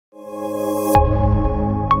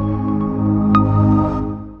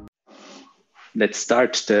let's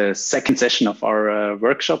start the second session of our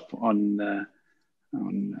workshop on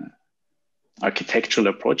architectural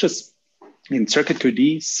approaches in circuit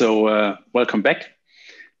 2D. So welcome back.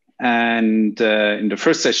 And in the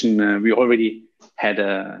first session, we already had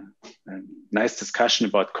a nice discussion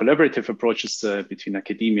about collaborative approaches between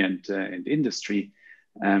academia and industry.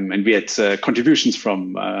 And we had contributions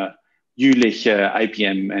from Jülich,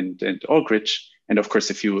 IBM, and Aldrich. And of course,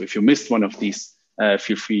 if you missed one of these,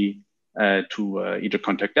 feel free to either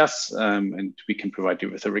contact us and we can provide you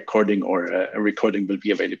with a recording, or a recording will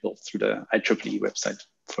be available through the IEEE website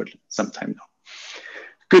for some time now.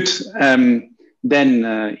 Good.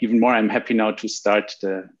 Then even more, I'm happy now to start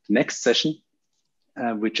the next session,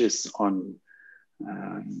 which is on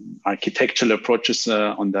architectural approaches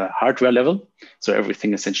on the hardware level. So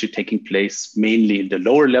everything essentially taking place mainly in the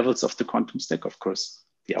lower levels of the quantum stack. Of course,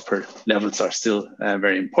 the upper levels are still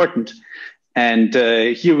very important. And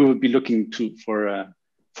here we will be looking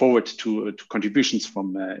forward to contributions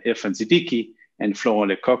from Irfan Siddiqui and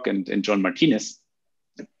Florent Lecoq and John Martinez.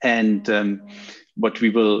 And what we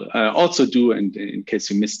will also do, and in case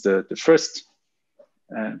you missed the first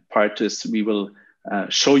part, is we will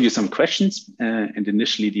show you some questions. And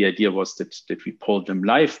initially the idea was that we polled them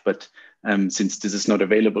live, but since this is not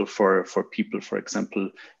available for people, for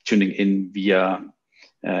example, tuning in via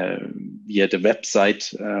the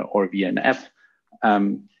website or via an app,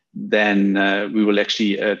 then we will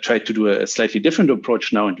actually try to do a slightly different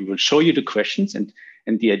approach now, and we will show you the questions. And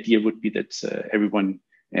the idea would be that everyone,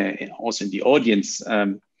 also in the audience,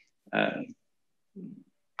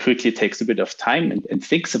 quickly takes a bit of time and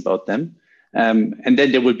thinks about them. And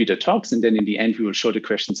then there will be the talks, and then in the end we will show the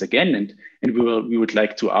questions again, and we would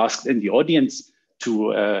like to ask in the audience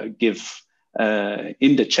to give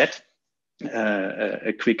in the chat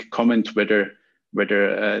a quick comment whether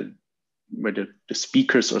the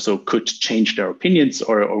speakers also could change their opinions,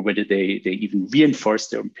 or whether they even reinforce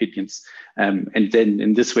their opinions. And then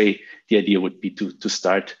in this way, the idea would be to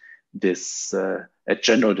start this a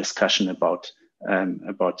general discussion about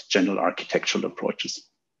general architectural approaches.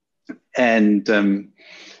 And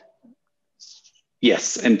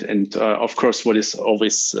yes, and of course, what is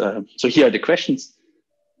always, so here are the questions.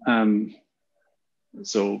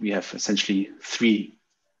 So we have essentially three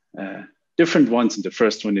different ones. And the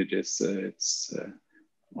first one, it's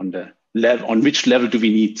on the level, on which level do we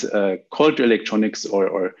need cold electronics,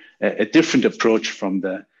 or a different approach from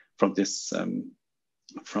the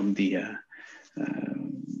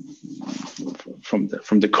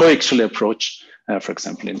coaxial approach, for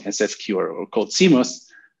example, in SFQ or cold CMOS.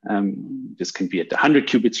 This can be at the 100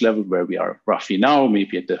 qubits level, where we are roughly now,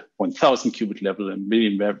 maybe at the 1,000 qubit level, a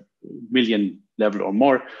million level or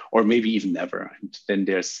more, or maybe even never. And then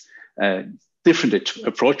there's different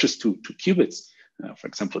approaches to qubits, for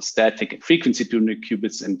example, static and frequency tuning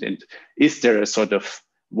qubits. And is there a sort of,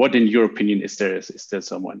 what in your opinion, is there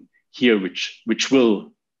someone here which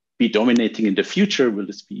will be dominating in the future? Will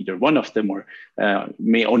this be either one of them, or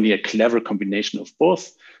may only a clever combination of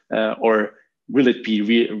both? Or will it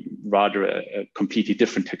be rather a completely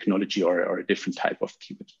different technology, or a different type of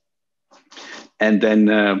qubit? And then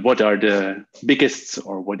what are the biggest,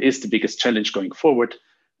 or what is the biggest challenge going forward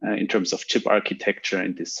in terms of chip architecture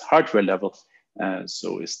and this hardware level?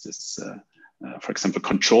 So is this, for example,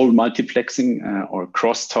 control multiplexing or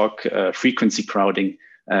crosstalk frequency crowding?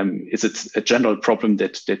 Is it a general problem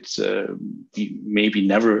that we maybe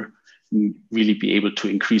never really be able to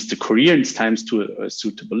increase the coherence times to a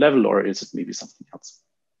suitable level, or is it maybe something else?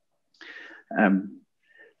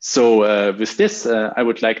 So with this, I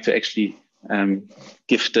would like to actually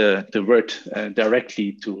give the word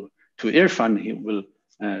directly to Irfan. He will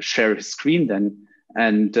share his screen then,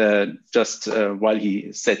 and just while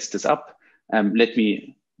he sets this up, let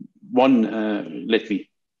me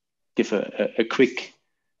give a quick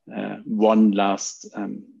one last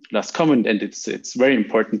comment. And it's very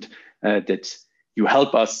important that you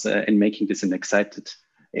help us in making this an excited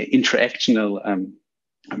interactional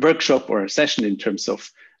workshop or a session, in terms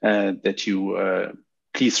of that you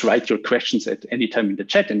please write your questions at any time in the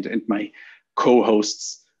chat, and my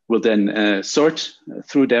co-hosts will then sort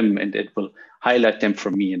through them, and it will highlight them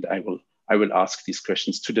for me, and I will ask these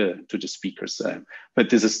questions to the speakers. But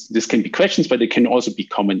this can be questions, but it can also be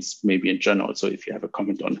comments, maybe in general. So if you have a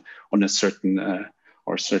comment on a certain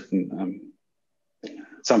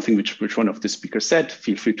something which one of the speakers said,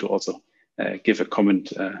 feel free to also give a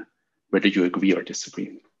comment whether you agree or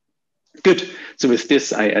disagree. Good. So with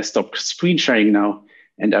this, I stop screen sharing now,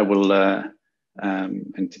 and I will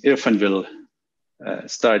and Irfan will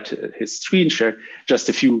start his screen share. Just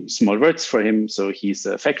a few small words for him. So he's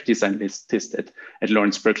a faculty scientist at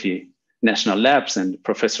Lawrence Berkeley national labs and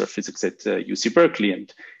professor of physics at UC Berkeley.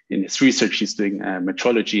 And in his research, he's doing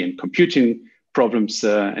metrology and computing problems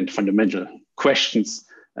and fundamental questions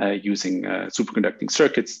using superconducting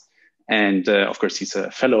circuits. And of course, he's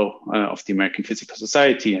a fellow of the American Physical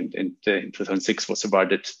Society, and in 2006 was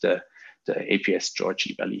awarded the APS George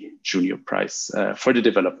E. Valley Junior Prize for the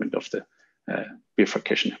development of the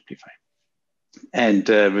bifurcation amplifier. And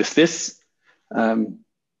with this, I'm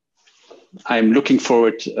looking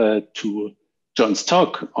forward to John's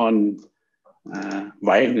talk on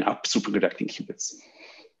wiring up superconducting qubits.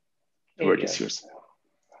 The word is yours.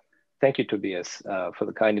 Thank you, Tobias, for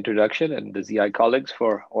the kind introduction, and the ZI colleagues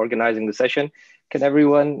for organizing the session. Can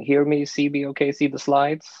everyone hear me, see me okay, see the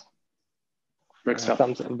slides?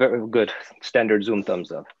 Thumbs up. Very good, standard Zoom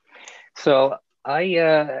thumbs up. So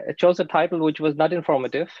I chose a title which was not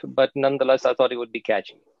informative, but nonetheless, I thought it would be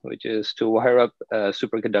catchy, which is to wire up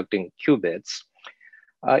superconducting qubits.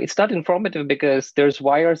 It's not informative because there's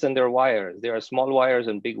wires and there are wires. There are small wires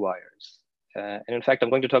and big wires. And in fact, I'm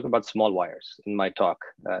going to talk about small wires in my talk,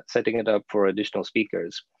 setting it up for additional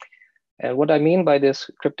speakers. And what I mean by this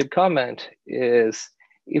cryptic comment is,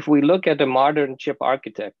 if we look at a modern chip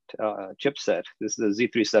architect chipset, this is a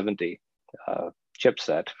Z370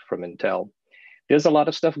 chipset from Intel, there's a lot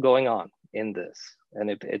of stuff going on in this. And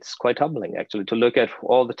it's quite humbling, actually, to look at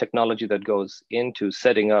all the technology that goes into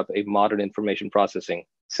setting up a modern information processing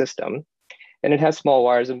system. And it has small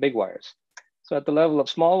wires and big wires. So at the level of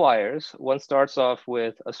small wires, one starts off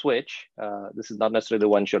with a switch. This is not necessarily the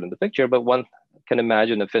one shown in the picture, but one can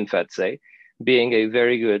imagine a FinFET, say, being a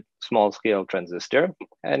very good small scale transistor.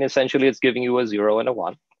 And essentially it's giving you a 0 and a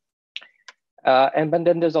 1. And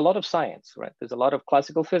then there's a lot of science, right? There's a lot of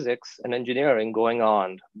classical physics and engineering going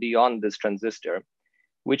on beyond this transistor,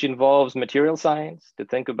 which involves material science to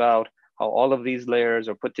think about how all of these layers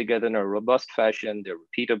are put together in a robust fashion. They're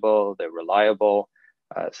repeatable, they're reliable,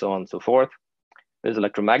 so on and so forth. There's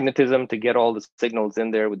electromagnetism to get all the signals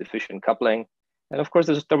in there with efficient coupling. And of course,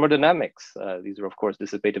 there's thermodynamics. These are, of course,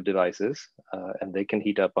 dissipative devices, and they can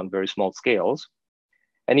heat up on very small scales.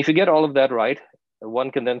 And if you get all of that right,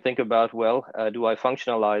 one can then think about, well, do I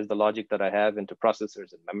functionalize the logic that I have into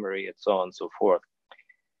processors and memory and so on and so forth?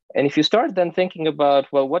 And if you start then thinking about,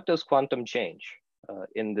 well, what does quantum change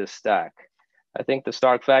in this stack? I think the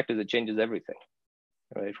stark fact is it changes everything,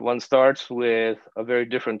 right? One starts with a very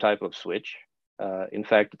different type of switch. In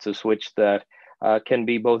fact, it's a switch that can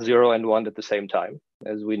be both 0 and 1 at the same time,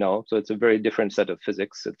 as we know. So it's a very different set of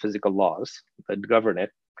physics and physical laws that govern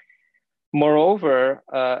it. Moreover,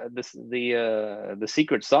 the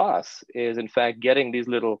secret sauce is, in fact, getting these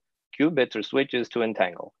little qubits or switches to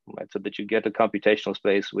entangle, right? So that you get a computational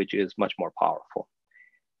space which is much more powerful.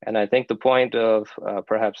 And I think the point of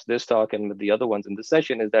perhaps this talk and the other ones in the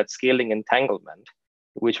session is that scaling entanglement,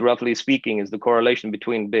 which roughly speaking is the correlation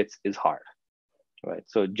between bits, is hard. Right,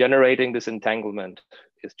 so generating this entanglement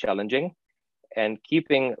is challenging, and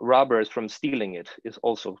keeping robbers from stealing it is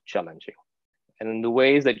also challenging. And in the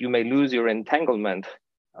ways that you may lose your entanglement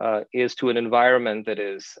is to an environment that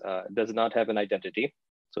does not have an identity.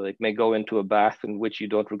 So it may go into a bath in which you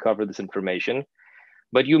don't recover this information,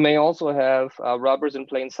 but you may also have robbers in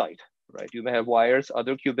plain sight, right? You may have wires,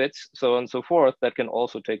 other qubits, so on and so forth, that can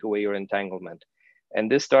also take away your entanglement.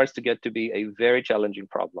 And this starts to get to be a very challenging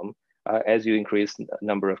problem as you increase the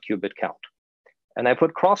number of qubit count. And I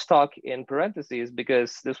put crosstalk in parentheses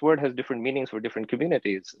because this word has different meanings for different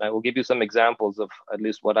communities. And I will give you some examples of at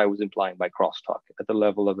least what I was implying by crosstalk at the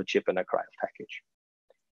level of a chip and a cryo package.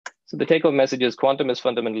 So the take-home message is quantum is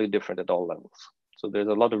fundamentally different at all levels. So there's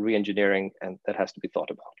a lot of re-engineering and that has to be thought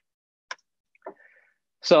about.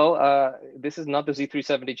 So this is not the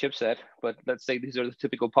Z370 chipset, but let's say these are the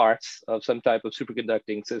typical parts of some type of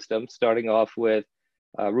superconducting system, starting off with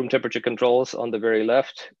room temperature controls on the very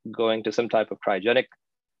left, going to some type of cryogenic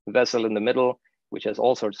vessel in the middle, which has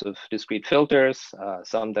all sorts of discrete filters,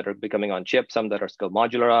 some that are becoming on chip, some that are still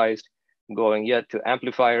modularized, going yet to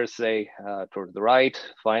amplifiers, say, towards the right,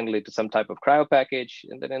 finally to some type of cryo package.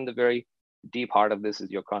 And then in the very deep heart of this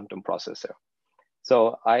is your quantum processor.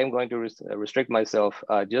 So I am going to restrict myself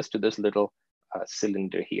just to this little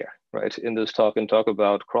cylinder here, right, in this talk, and talk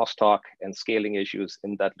about crosstalk and scaling issues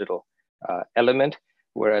in that little element.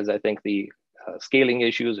 Whereas I think the scaling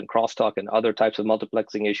issues and crosstalk and other types of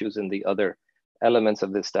multiplexing issues in the other elements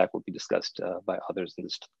of this stack will be discussed by others in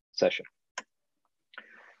this session.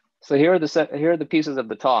 So here are the pieces of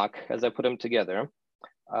the talk as I put them together.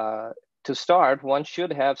 To start, one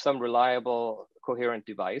should have some reliable coherent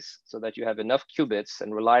device so that you have enough qubits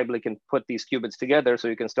and reliably can put these qubits together so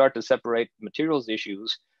you can start to separate materials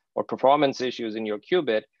issues or performance issues in your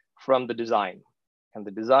qubit from the design. And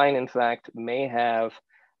the design, in fact, may have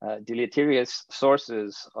deleterious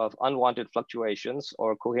sources of unwanted fluctuations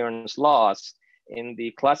or coherence loss in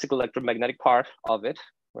the classical electromagnetic part of it,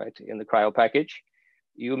 right, in the cryo package.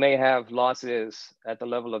 You may have losses at the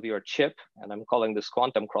level of your chip, and I'm calling this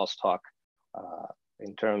quantum crosstalk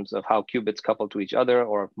in terms of how qubits couple to each other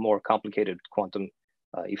or more complicated quantum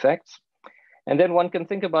effects. And then one can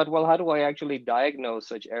think about, well, how do I actually diagnose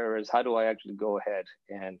such errors? How do I actually go ahead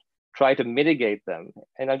and try to mitigate them?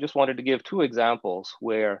 And I just wanted to give two examples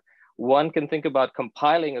where one can think about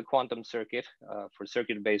compiling a quantum circuit for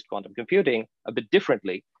circuit-based quantum computing a bit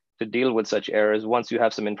differently to deal with such errors once you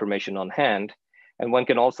have some information on hand. And one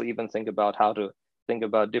can also even think about how to think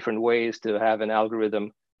about different ways to have an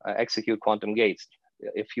algorithm execute quantum gates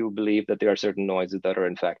if you believe that there are certain noises that are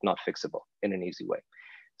in fact not fixable in an easy way.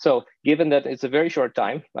 So given that it's a very short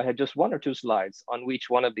time, I had just 1 or 2 slides on each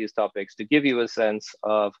one of these topics to give you a sense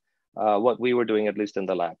of what we were doing, at least in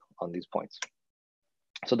the lab, on these points.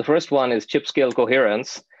 So the first one is chip scale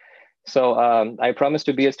coherence. So I promised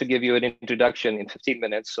Tobias to give you an introduction in 15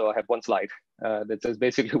 minutes. So I have 1 slide that says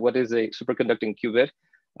basically what is a superconducting qubit.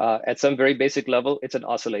 At some very basic level, it's an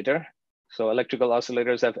oscillator. So electrical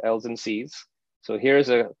oscillators have L's and C's. So here's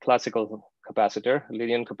a classical capacitor,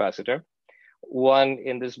 linear capacitor. One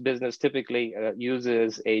in this business typically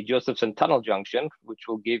uses a Josephson tunnel junction, which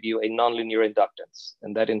will give you a nonlinear inductance.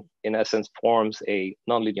 And that in essence forms a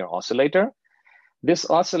nonlinear oscillator. This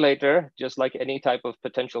oscillator, just like any type of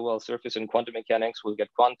potential well surface in quantum mechanics, will get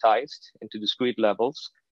quantized into discrete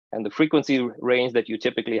levels. And the frequency range that you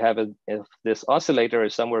typically have of this oscillator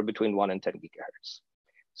is somewhere between 1 and 10 gigahertz.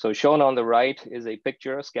 So shown on the right is a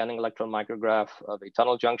picture, a scanning electron micrograph of a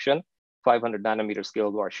tunnel junction, 500 nanometer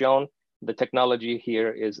scale bar shown. The technology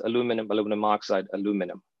here is aluminum oxide,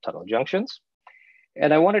 aluminum tunnel junctions.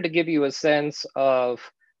 And I wanted to give you a sense of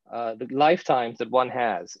the lifetimes that one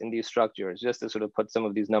has in these structures, just to sort of put some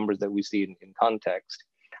of these numbers that we see in context.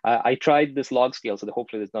 I tried this log scale, so that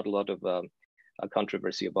hopefully there's not a lot of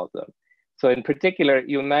controversy about them. So in particular,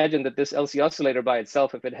 you imagine that this LC oscillator by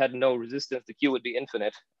itself, if it had no resistance, the Q would be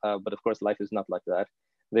infinite. But of course, life is not like that.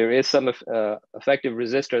 There is some effective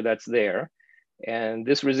resistor that's there. And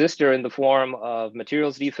this resistor in the form of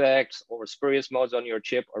materials defects or spurious modes on your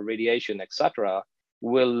chip or radiation, etc.,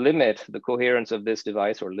 will limit the coherence of this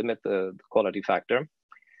device or limit the quality factor.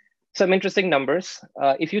 Some interesting numbers.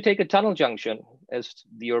 If you take a tunnel junction as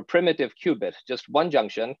your primitive qubit, just one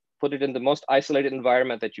junction, put it in the most isolated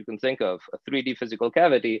environment that you can think of, a 3D physical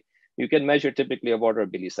cavity, you can measure typically of order of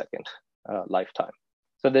millisecond lifetime.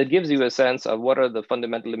 So that gives you a sense of what are the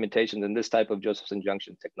fundamental limitations in this type of Josephson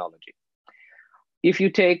junction technology. If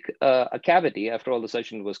you take a cavity, after all the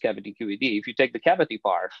session was cavity QED, if you take the cavity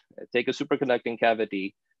part, take a superconducting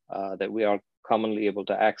cavity that we are commonly able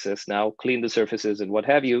to access now, clean the surfaces and what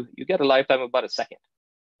have you, you get a lifetime of about a second,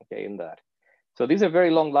 okay, in that. So these are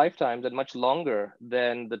very long lifetimes and much longer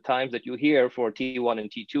than the times that you hear for T1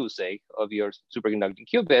 and T2, say, of your superconducting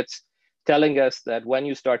qubits, telling us that when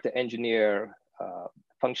you start to engineer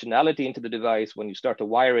functionality into the device, when you start to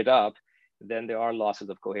wire it up, then there are losses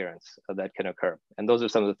of coherence that can occur. And those are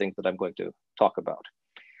some of the things that I'm going to talk about.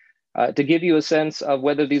 To give you a sense of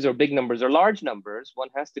whether these are big numbers or large numbers, one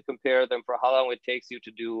has to compare them for how long it takes you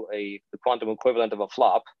to do the quantum equivalent of a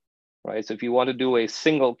flop, right? So if you want to do a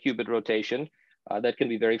single qubit rotation, that can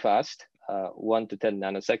be very fast, 1 to 10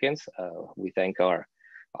 nanoseconds. We thank our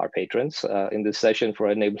patrons in this session for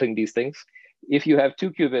enabling these things. If you have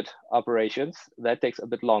 2 qubit operations, that takes a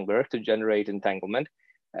bit longer to generate entanglement.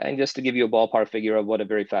 And just to give you a ballpark figure of what a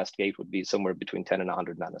very fast gate would be, somewhere between 10 and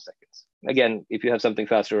 100 nanoseconds. Again, if you have something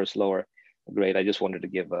faster or slower, great. I just wanted to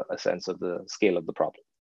give a sense of the scale of the problem.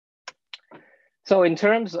 So in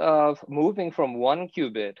terms of moving from 1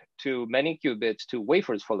 qubit to many qubits to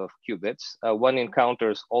wafers full of qubits, one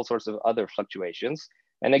encounters all sorts of other fluctuations.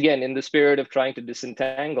 And again, in the spirit of trying to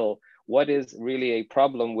disentangle what is really a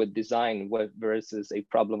problem with design versus a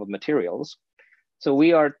problem of materials. So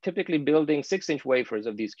we are typically building 6-inch wafers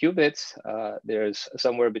of these qubits. There's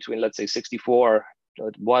somewhere between, let's say, 64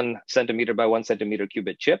 1 centimeter by 1 centimeter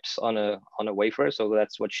qubit chips on a wafer. So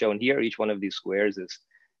that's what's shown here. Each one of these squares is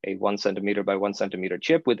a 1 centimeter by 1 centimeter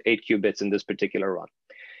chip with 8 qubits in this particular run.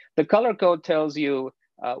 The color code tells you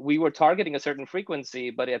we were targeting a certain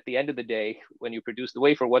frequency, but at the end of the day, when you produce the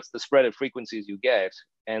wafer, what's the spread of frequencies you get?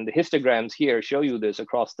 And the histograms here show you this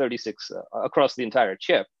across 36, across the entire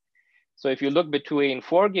chip. So if you look between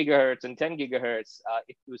 4 gigahertz and 10 gigahertz,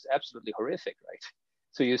 it was absolutely horrific, right?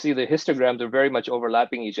 So you see the histograms are very much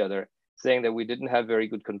overlapping each other, saying that we didn't have very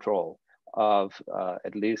good control of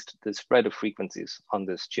at least the spread of frequencies on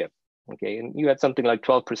this chip, okay? And you had something like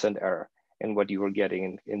 12% error. in what you were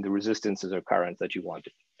getting in the resistances or currents that you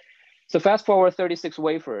wanted. So fast forward 36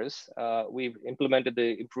 wafers, we've implemented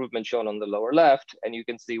the improvement shown on the lower left, and you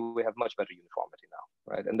can see we have much better uniformity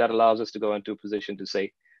now, right? And that allows us to go into a position to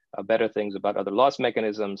say better things about other loss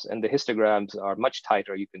mechanisms, and the histograms are much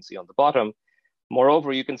tighter, you can see on the bottom.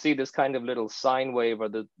 Moreover, you can see this kind of little sine wave or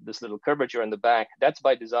this little curvature in the back. That's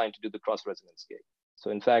by design to do the cross-resonance gate.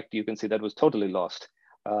 So in fact, you can see that was totally lost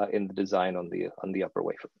in the design on the upper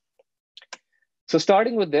wafer. So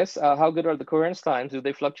starting with this, how good are the coherence times? Do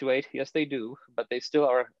they fluctuate? Yes, they do, but they still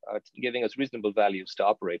are giving us reasonable values to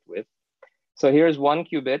operate with. So here's 1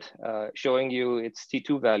 qubit showing you its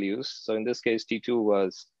T2 values. So in this case, T2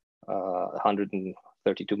 was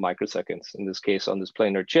 132 microseconds, in this case on this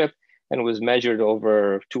planar chip, and was measured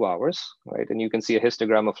over 2 hours, right? And you can see a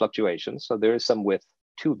histogram of fluctuations. So there is some width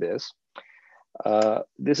to this.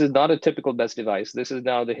 This is not a typical best device. This is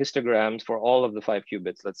now the histograms for all of the 5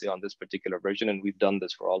 qubits, let's say on this particular version, and we've done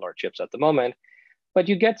this for all our chips at the moment. But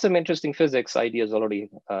you get some interesting physics ideas already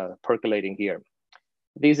percolating here.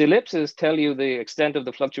 These ellipses tell you the extent of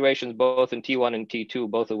the fluctuations both in T1 and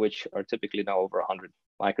T2, both of which are typically now over 100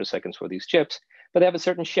 microseconds for these chips, but they have a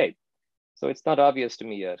certain shape. So it's not obvious to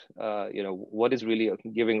me yet, what is really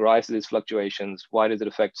giving rise to these fluctuations? Why does it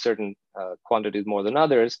affect certain quantities more than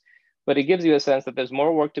others? But it gives you a sense that there's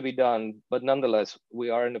more work to be done, but nonetheless, we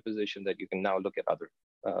are in a position that you can now look at other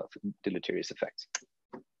deleterious effects.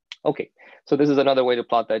 Okay, so this is another way to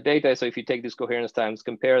plot that data. So if you take these coherence times,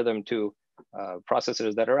 compare them to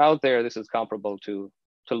processors that are out there, this is comparable to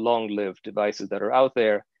long-lived devices that are out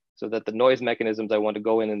there, so that the noise mechanisms I want to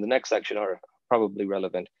go in the next section are probably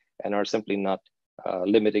relevant and are simply not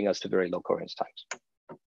limiting us to very low coherence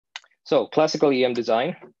times. So classical EM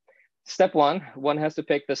design. Step one has to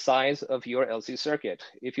pick the size of your LC circuit.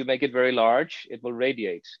 If you make it very large, it will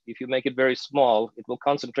radiate. If you make it very small, it will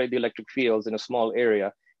concentrate the electric fields in a small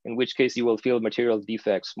area, in which case you will feel material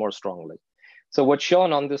defects more strongly. So what's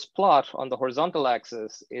shown on this plot on the horizontal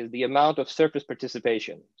axis is the amount of surface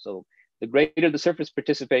participation. So the greater the surface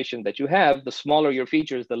participation that you have, the smaller your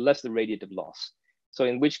features, the less the radiative loss. So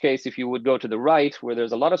in which case, if you would go to the right, where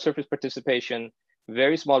there's a lot of surface participation,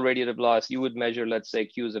 very small radiative loss, you would measure, let's say,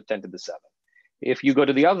 Qs of 10 to the 7. If you go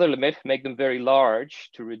to the other limit, make them very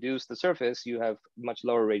large to reduce the surface, you have much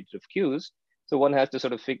lower radiative Qs. So one has to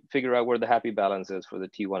sort of figure out where the happy balance is for the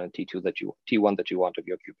T1 and T2 T1 that you want of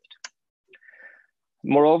your qubit.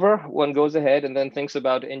 Moreover, one goes ahead and then thinks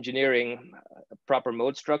about engineering a proper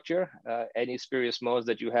mode structure. Any spurious modes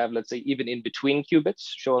that you have, let's say, even in between qubits,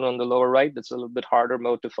 shown on the lower right, that's a little bit harder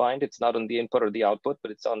mode to find. It's not on the input or the output,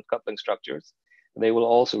 but it's on coupling structures. They will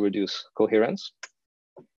also reduce coherence.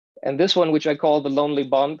 And this one, which I call the lonely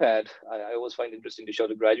bond pad, I always find interesting to show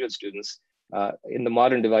to graduate students. In the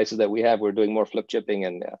modern devices that we have, we're doing more flip chipping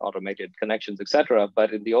and automated connections, et cetera.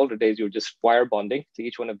 But in the older days, you were just wire bonding to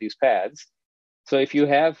each one of these pads. So if you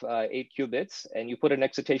have 8 qubits and you put an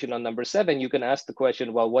excitation on number 7, you can ask the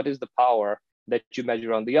question, well, what is the power that you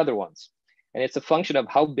measure on the other ones? And it's a function of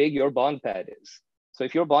how big your bond pad is. So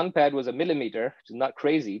if your bond pad was a millimeter, which is not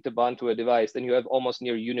crazy to bond to a device, then you have almost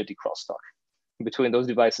near unity crosstalk between those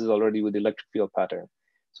devices already with the electric field pattern.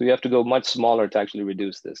 So you have to go much smaller to actually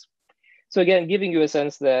reduce this. So again, giving you a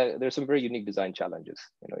sense that there's some very unique design challenges,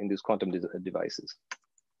 in these quantum devices.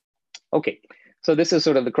 Okay, so this is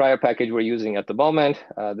sort of the cryo package we're using at the moment.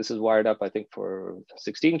 This is wired up, I think, for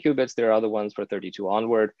 16 qubits. There are other ones for 32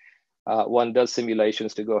 onward. One does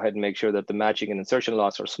simulations to go ahead and make sure that the matching and insertion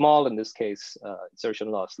loss are small. In this case,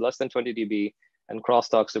 insertion loss less than 20 dB and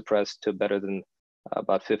crosstalk suppressed to better than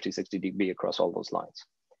about 50, 60 dB across all those lines.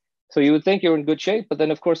 So you would think you're in good shape, but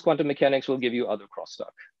then of course, quantum mechanics will give you other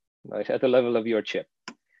crosstalk, right, at the level of your chip.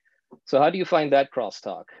 So how do you find that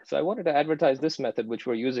crosstalk? So I wanted to advertise this method, which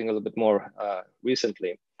we're using a little bit more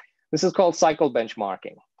recently. This is called cycle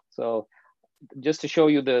benchmarking. So just to show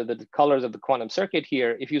you the colors of the quantum circuit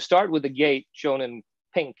here, if you start with the gate shown in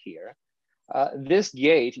pink here, this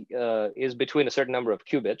gate is between a certain number of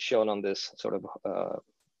qubits shown on this sort of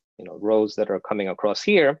rows that are coming across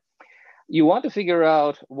here. You want to figure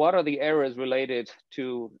out what are the errors related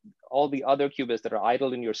to all the other qubits that are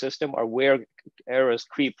idle in your system, or where errors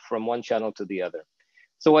creep from one channel to the other.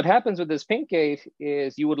 So what happens with this pink gate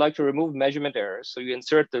is you would like to remove measurement errors. So you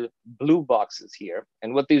insert the blue boxes here.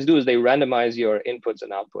 And what these do is they randomize your inputs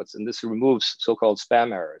and outputs. And this removes so-called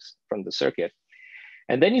spam errors from the circuit.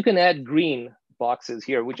 And then you can add green boxes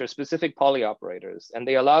here, which are specific poly operators. And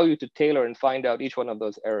they allow you to tailor and find out each one of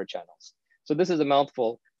those error channels. So this is a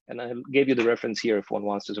mouthful. And I gave you the reference here if one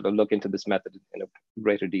wants to sort of look into this method in a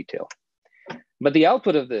greater detail. But the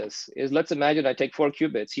output of this is, let's imagine I take 4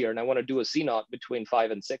 qubits here and I want to do a C0 between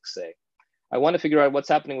 5 and 6, say. I want to figure out what's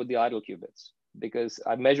happening with the idle qubits, because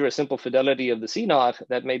I measure a simple fidelity of the C0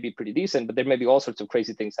 that may be pretty decent, but there may be all sorts of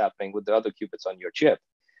crazy things happening with the other qubits on your chip.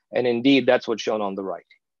 And indeed, that's what's shown on the right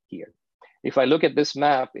here. If I look at this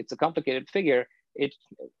map, it's a complicated figure. It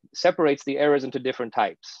separates the errors into different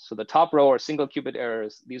types. So the top row are single qubit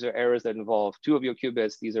errors. These are errors that involve 2 of your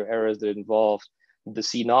qubits. These are errors that involve the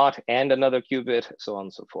C0 and another qubit, so on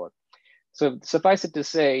and so forth. So suffice it to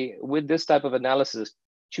say, with this type of analysis,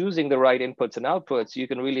 choosing the right inputs and outputs, you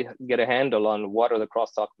can really get a handle on what are the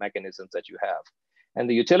crosstalk mechanisms that you have. And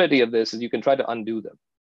the utility of this is you can try to undo them.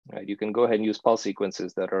 Right? You can go ahead and use pulse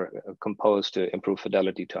sequences that are composed to improve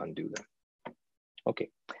fidelity to undo them. Okay,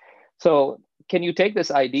 so can you take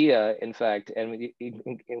this idea, in fact, and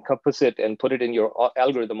encompass it and put it in your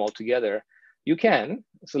algorithm altogether? You can.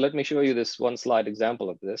 So let me show you this one slide example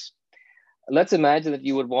of this. Let's imagine that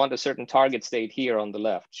you would want a certain target state here on the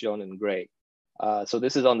left, shown in gray. So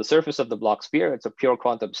this is on the surface of the block sphere. It's a pure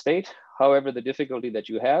quantum state. However, the difficulty that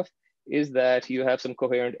you have is that you have some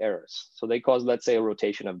coherent errors. So they cause, let's say, a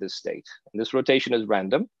rotation of this state. And this rotation is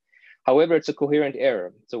random. However, it's a coherent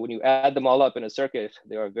error. So when you add them all up in a circuit,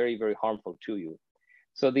 they are very, very harmful to you.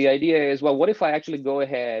 So the idea is, well, what if I actually go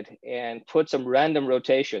ahead and put some random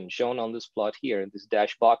rotation shown on this plot here in these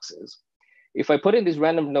dashed boxes? If I put in these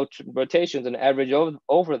random rotations and average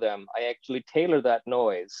over them, I actually tailor that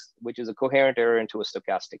noise, which is a coherent error, into a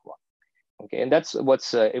stochastic one. Okay, and that's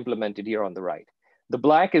what's implemented here on the right. The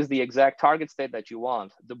black is the exact target state that you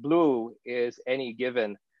want. The blue is any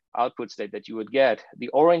given output state that you would get. The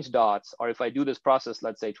orange dots are, if I do this process,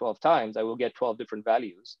 let's say 12 times, I will get 12 different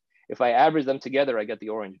values. If I average them together, I get the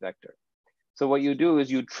orange vector. So what you do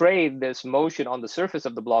is you trade this motion on the surface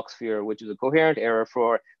of the block sphere, which is a coherent error,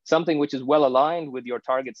 for something which is well aligned with your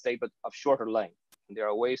target state, but of shorter length. And there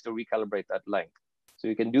are ways to recalibrate that length. So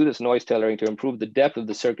you can do this noise tailoring to improve the depth of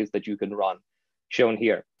the circuits that you can run, shown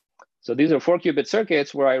here. So these are 4-qubit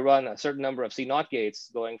circuits where I run a certain number of C0 gates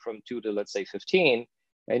going from 2 to, let's say, 15.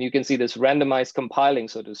 And you can see this randomized compiling,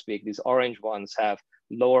 so to speak. These orange ones have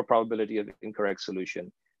lower probability of incorrect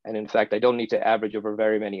solution. And in fact, I don't need to average over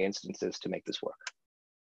very many instances to make this work.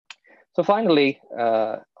 So finally,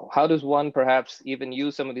 how does one perhaps even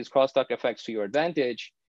use some of these crosstalk effects to your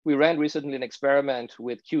advantage? We ran recently an experiment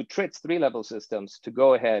with Q-TRITS 3-level systems to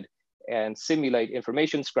go ahead and simulate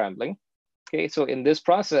information scrambling. Okay, so in this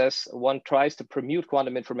process, one tries to permute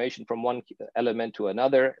quantum information from one element to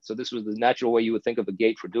another. So this was the natural way you would think of a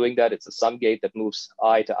gate for doing that. It's a sum gate that moves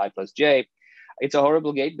I to I plus j. It's a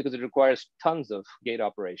horrible gate because it requires tons of gate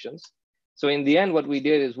operations. So in the end, what we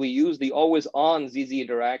did is we used the always on ZZ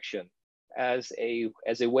interaction as a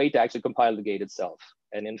way to actually compile the gate itself.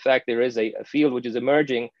 And in fact, there is a field which is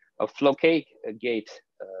emerging of flow K gate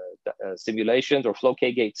simulations or flow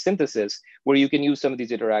K gate synthesis, where you can use some of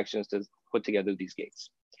these interactions to put together these gates.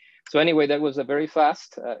 So anyway, that was a very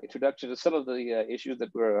fast introduction to some of the issues that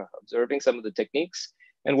we're observing, some of the techniques.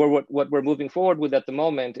 And what we're moving forward with at the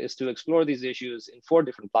moment is to explore these issues in 4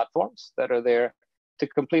 different platforms that are there to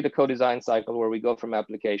complete a co-design cycle where we go from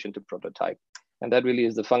application to prototype. And that really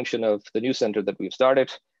is the function of the new center that we've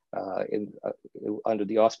started under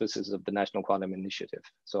the auspices of the National Quantum Initiative.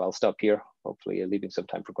 So I'll stop here, hopefully leaving some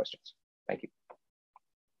time for questions. Thank you.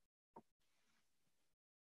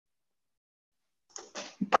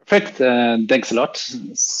 Perfect, thanks a lot.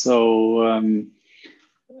 So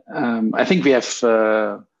I think we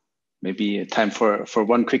have maybe time for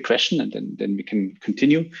one quick question, and then we can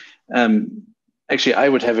continue. Actually, I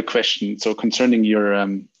would have a question. So concerning your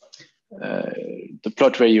the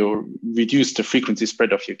plot where you reduced the frequency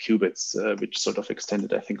spread of your qubits, which sort of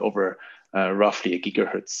extended, I think, over roughly 1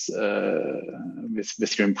 gigahertz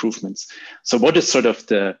with your improvements. So what is sort of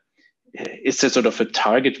is there sort of a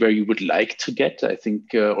target where you would like to get, I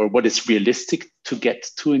think, or what is realistic to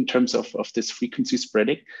get to in terms of this frequency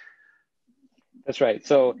spreading? That's right.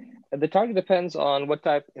 So the target depends on what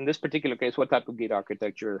type, in this particular case, what type of gate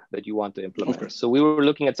architecture that you want to implement. So we were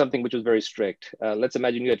looking at something which was very strict. Let's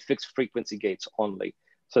imagine you had fixed frequency gates only.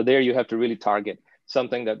 So there you have to really target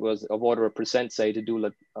something that was of order of percent, say, to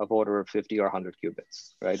do of order of 50 or 100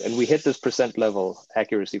 qubits, right? And we hit this percent level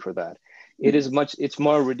accuracy for that. It's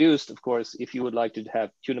more reduced, of course, if you would like to have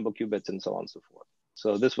tunable qubits and so on and so forth.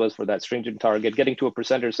 So this was for that stringent target. Getting to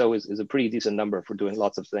 1% or so is a pretty decent number for doing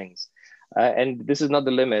lots of things. And this is not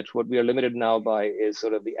the limit. What we are limited now by is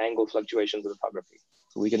sort of the angle fluctuations of lithography.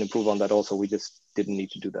 So we can improve on that also. We just didn't need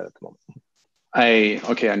to do that at the moment. I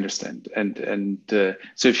understand. And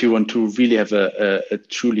so if you want to really have a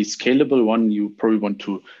truly scalable one, you probably want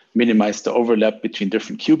to minimize the overlap between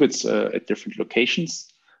different qubits at different locations.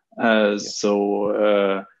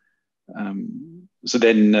 so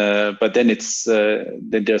then, but then it's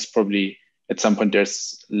then there's probably at some point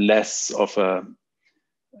there's less of a.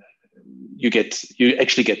 You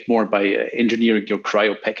actually get more by engineering your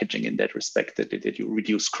cryo packaging in that respect, that you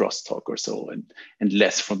reduce crosstalk or so, and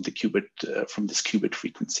less from the qubit from this qubit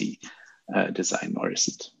frequency design, or is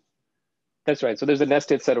it? That's right. So there's a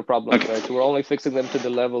nested set of problems, Okay. right? So we're only fixing them to the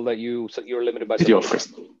level that you're limited by.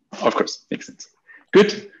 Of course, makes sense.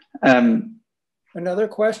 Good. Another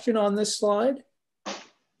question on this slide.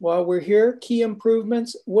 While we're here, key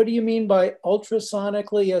improvements. What do you mean by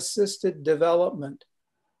ultrasonically assisted development?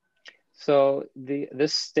 So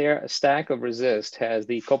this stack of resist has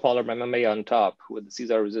the copolymer MMA on top with the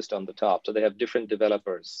Caesar resist on the top. So they have different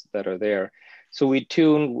developers that are there. So we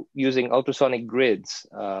tune using ultrasonic grids,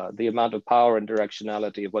 the amount of power and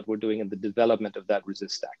directionality of what we're doing in the development of that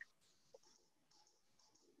resist stack.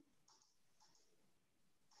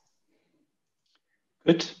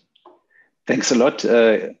 Good. Thanks a lot.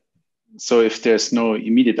 So if there's no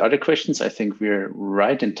immediate other questions, I think we're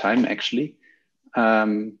right in time actually.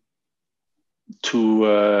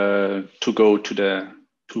 To go to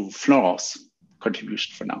Florent's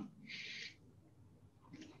contribution for now.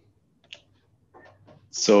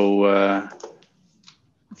 So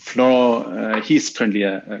Florent, he's currently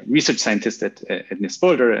a research scientist at NIST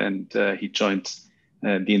Boulder, and he joined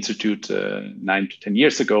the institute 9 to 10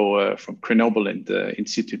 years ago from Grenoble and the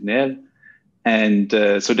Institut Néel. And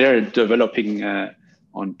so they're developing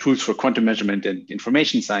on tools for quantum measurement and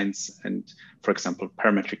information science, and for example,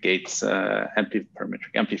 parametric gates,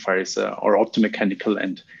 parametric amplifiers, or optomechanical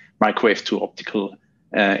and microwave to optical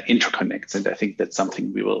interconnects. And I think that's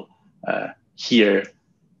something we will hear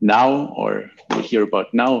now, or we'll hear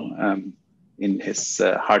about now in his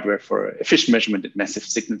hardware for efficient measurement and massive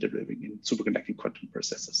signal delivery in superconducting quantum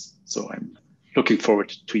processors. So I'm looking forward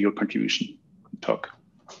to your contribution and talk.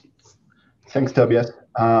 Thanks, Tobias.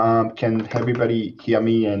 Can everybody hear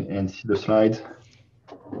me and see the slides?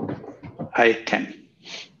 I can.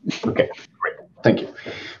 Okay, great. Thank you.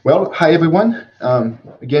 Well, hi, everyone.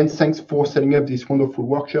 Again, thanks for setting up this wonderful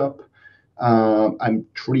workshop. I'm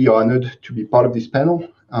truly honored to be part of this panel,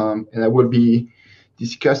 and I will be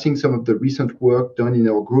discussing some of the recent work done in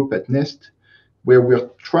our group at NIST, where we're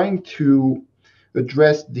trying to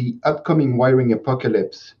address the upcoming wiring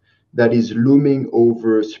apocalypse that is looming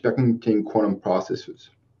over superconducting quantum processors.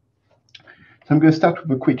 So I'm going to start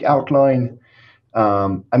with a quick outline.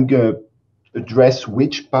 I'm going to address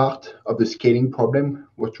which part of the scaling problem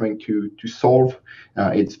we're trying to solve.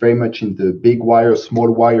 It's very much in the big wire, small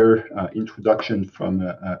wire introduction from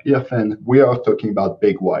Irfan. We are talking about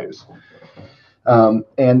big wires.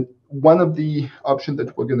 And one of the options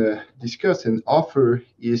that we're going to discuss and offer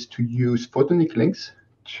is to use photonic links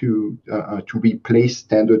to replace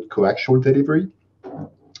standard coaxial delivery.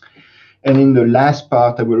 And in the last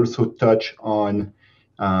part, I will also touch on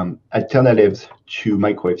alternatives to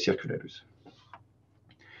microwave circulators.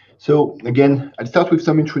 So again, I'll start with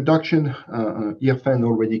some introduction. Irfan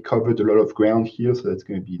already covered a lot of ground here, so that's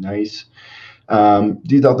going to be nice.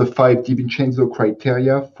 These are the 5 DiVincenzo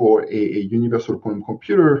criteria for a universal quantum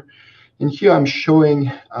computer. And here I'm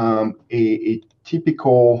showing a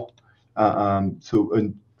typical, so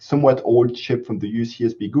a somewhat old chip from the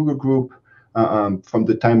UCSB Google group from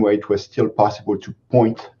the time where it was still possible to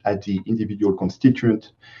point at the individual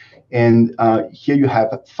constituent. And here you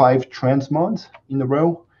have 5 transmods in a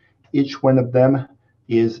row. Each one of them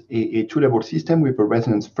is a 2-level system with a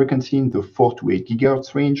resonance frequency in the 4 to 8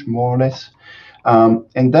 gigahertz range, more or less.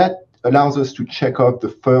 And that allows us to check off the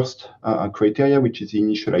first criteria, which is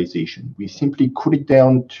initialization. We simply cool it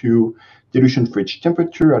down to dilution for each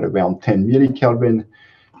temperature at around 10 millikelvin.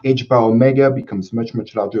 H bar omega becomes much,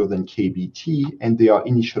 much larger than KBT, and they are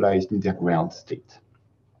initialized in their ground state.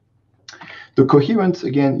 The coherence,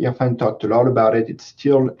 again, Irfan talked a lot about it. It's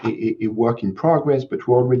still a work in progress, but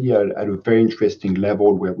we're already at a very interesting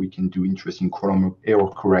level where we can do interesting quantum error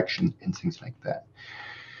correction and things like that.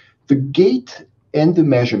 The gate and the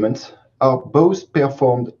measurements are both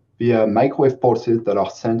performed via microwave pulses that are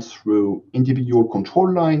sent through individual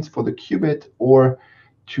control lines for the qubit or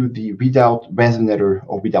to the readout resonator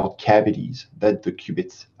or readout cavities that the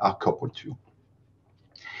qubits are coupled to.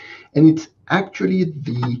 And it's actually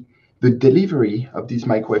the delivery of these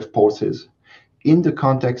microwave pulses in the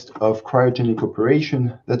context of cryogenic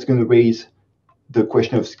operation that's going to raise the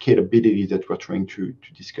question of scalability that we're trying to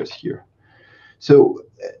discuss here. So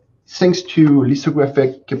thanks to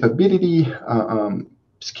lithographic capability,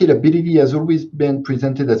 scalability has always been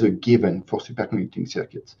presented as a given for superconducting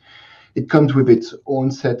circuits. It comes with its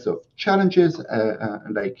own sets of challenges,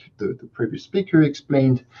 like the previous speaker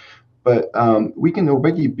explained, but we can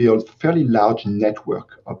already build a fairly large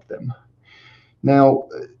network of them. Now,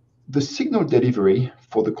 the signal delivery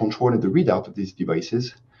for the control and the readout of these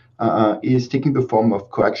devices is taking the form of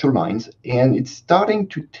coaxial lines, and it's starting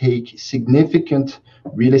to take significant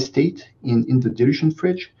real estate in the dilution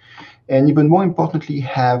fridge, and even more importantly,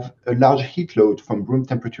 have a large heat load from room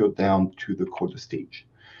temperature down to the colder stage.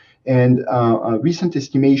 And a recent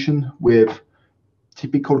estimation with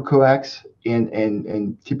typical coax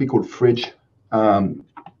and typical fridge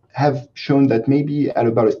have shown that maybe at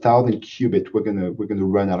about 1,000 qubit, we're gonna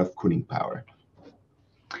run out of cooling power.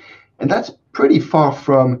 And that's pretty far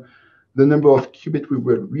from the number of qubit we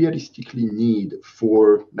will realistically need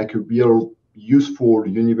for like a real useful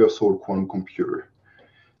universal quantum computer.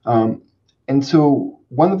 And so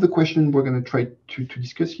one of the questions we're going to try to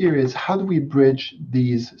discuss here is how do we bridge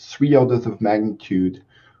these 3 orders of magnitude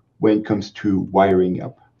when it comes to wiring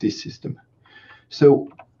up this system? So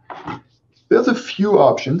there's a few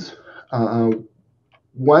options.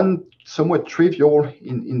 One somewhat trivial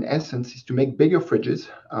in essence is to make bigger fridges,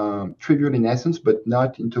 trivial in essence, but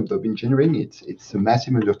not in terms of engineering. It's a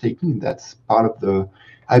massive undertaking. That's part of the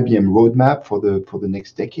IBM roadmap for the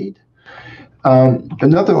next decade.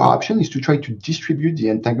 Another option is to try to distribute the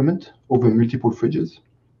entanglement over multiple fridges.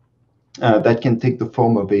 That can take the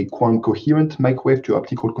form of a quantum coherent microwave to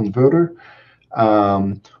optical converter,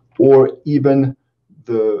 or even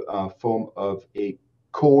the form of a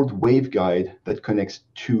cold waveguide that connects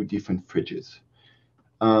 2 different fridges.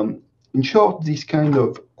 In short, these kind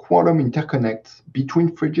of quantum interconnects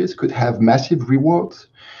between fridges could have massive rewards,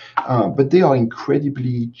 but they are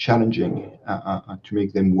incredibly challenging to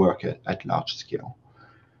make them work at large scale.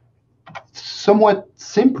 Somewhat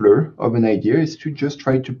simpler of an idea is to just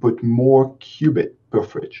try to put more qubit per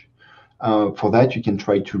fridge. For that, you can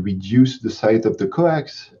try to reduce the size of the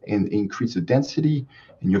coax and increase the density,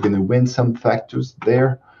 and you're going to win some factors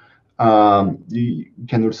there. You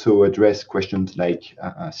can also address questions like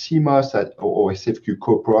CMOS or SFQ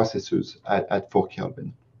coprocessors at 4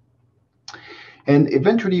 Kelvin. And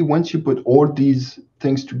eventually, once you put all these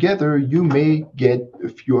things together, you may get a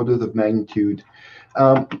few orders of magnitude.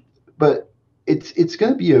 But it's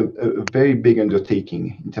going to be a very big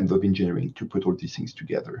undertaking in terms of engineering to put all these things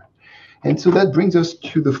together. And so that brings us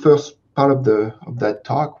to the first part of that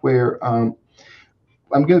talk, where I'm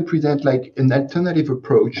going to present like an alternative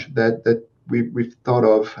approach that we've thought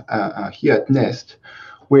of here at NEST,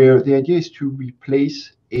 where the idea is to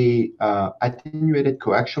replace a attenuated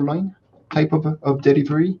coaxial line type of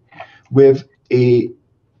delivery with a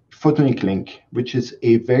photonic link, which is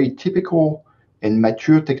a very typical and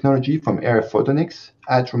mature technology from RF photonics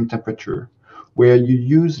at room temperature, where you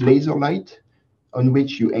use laser light on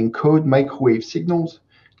which you encode microwave signals,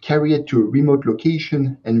 carry it to a remote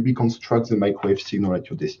location, and reconstruct the microwave signal at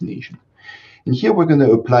your destination. And here we're going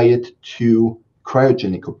to apply it to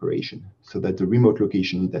cryogenic operation, so that the remote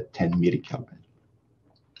location is at 10 millikelvin.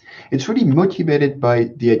 It's really motivated by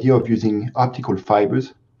the idea of using optical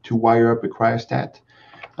fibers to wire up a cryostat,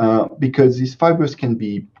 because these fibers can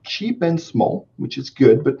be cheap and small, which is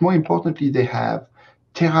good, but more importantly, they have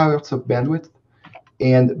terahertz of bandwidth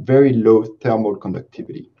and very low thermal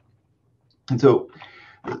conductivity. And so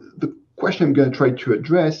the question I'm going to try to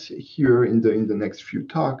address here in the next few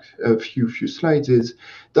talks, few slides, is,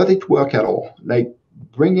 does it work at all? Like,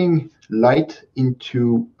 bringing light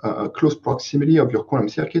into close proximity of your quantum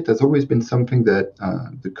circuit has always been something that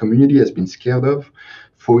the community has been scared of.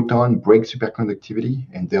 Photon break superconductivity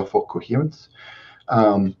and therefore coherence.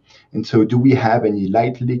 And so do we have any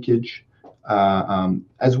light leakage?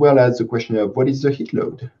 As well as the question of what is the heat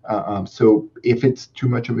load? So if it's too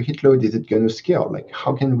much of a heat load, is it going to scale? Like,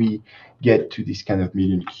 how can we get to this kind of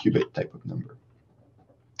million qubit type of number?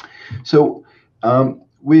 So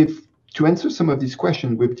to answer some of these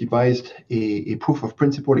questions, we've devised a proof of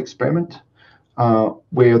principle experiment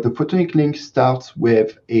where the photonic link starts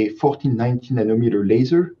with a 1490 nanometer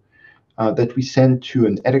laser that we send to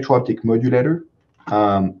an electro-optic modulator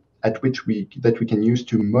that we can use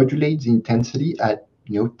to modulate the intensity at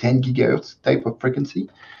 10 gigahertz type of frequency.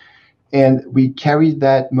 And we carry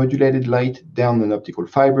that modulated light down an optical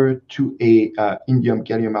fiber to a indium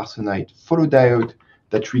gallium arsenide photodiode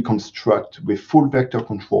that reconstruct with full vector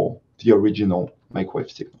control the original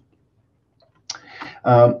microwave signal.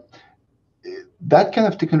 That kind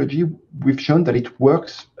of technology, we've shown that it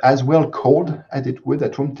works as well cold as it would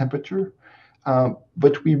at room temperature.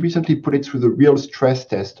 But we recently put it through the real stress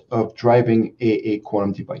test of driving a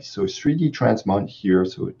quantum device. So 3D transmon here,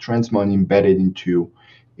 so a transmon embedded into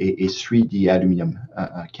a 3D aluminum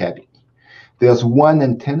cavity. There's one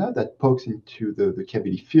antenna that pokes into the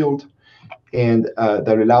cavity field, And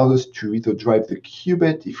that allows us to either drive the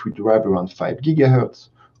qubit if we drive around 5 gigahertz,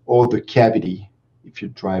 or the cavity if you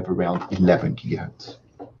drive around 11 gigahertz.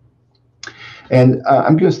 And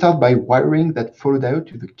I'm going to start by wiring that photodiode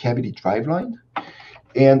to the cavity driveline.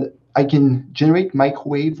 And I can generate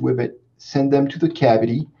microwave with it, send them to the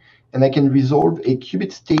cavity, and I can resolve a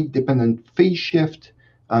qubit state-dependent phase shift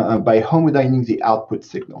by homodyning the output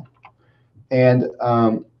signal. And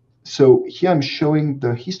so here I'm showing the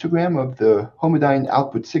histogram of the homodyne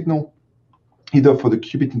output signal, either for the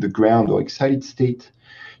qubit in the ground or excited state.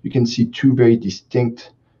 You can see two very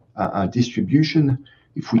distinct distribution.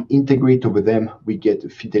 If we integrate over them, we get a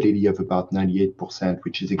fidelity of about 98%,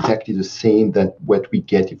 which is exactly the same that what we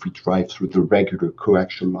get if we drive through the regular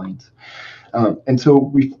coaxial lines. And so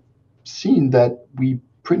we've seen that we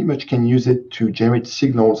pretty much can use it to generate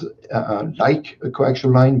signals like a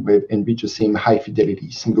coaxial line and reach the same high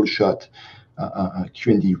fidelity single shot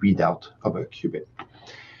QND readout of a qubit.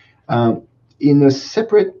 In a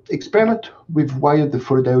separate experiment, we've wired the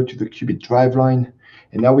photodiode to the qubit driveline,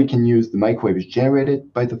 and now we can use the microwaves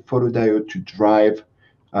generated by the photodiode to drive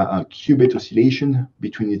a qubit oscillation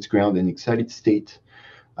between its ground and excited state.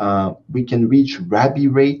 We can reach Rabi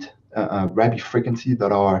rate, Rabi frequency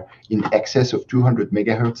that are in excess of 200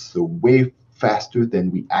 megahertz, so way faster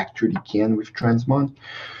than we actually can with transmon.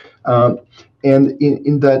 And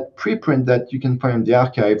in that preprint that you can find in the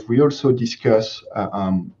archive, we also discuss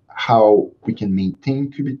how we can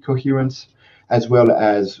maintain qubit coherence, as well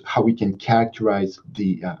as how we can characterize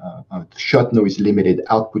the shot noise limited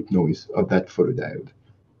output noise of that photodiode.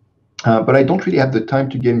 But I don't really have the time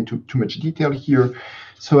to get into too much detail here,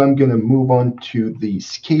 so I'm going to move on to the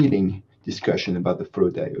scaling discussion about the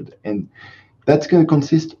photodiode. And that's going to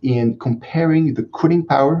consist in comparing the cooling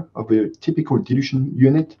power of a typical dilution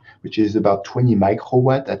unit, which is about 20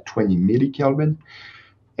 microwatt at 20 millikelvin.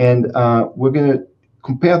 And we're going to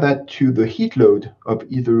compare that to the heat load of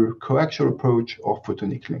either coaxial approach or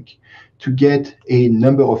photonic link to get a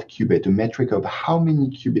number of qubit, a metric of how many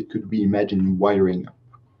qubit could we imagine wiring up.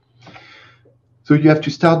 So you have to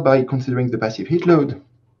start by considering the passive heat load,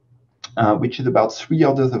 which is about 3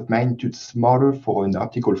 orders of magnitude smaller for an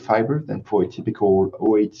optical fiber than for a typical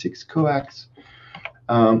 086 coax.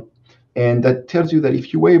 And that tells you that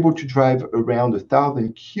if you were able to drive around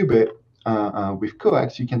 1,000 qubit with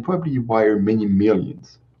coax, you can probably wire many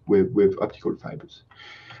millions with optical fibers.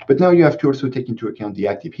 But now you have to also take into account the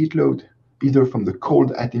active heat load, either from the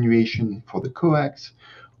cold attenuation for the coax,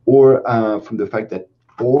 or from the fact that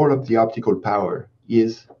all of the optical power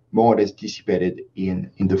is more or less dissipated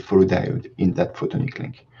in the photodiode in that photonic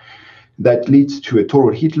link. That leads to a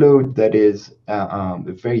total heat load that is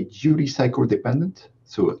very duty cycle dependent.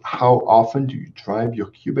 So how often do you drive your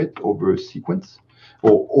qubit over a sequence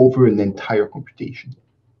or over an entire computation?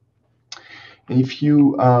 And if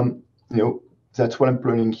you, that's what I'm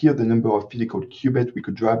plotting here, the number of physical qubit we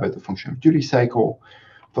could drive as a function of duty cycle.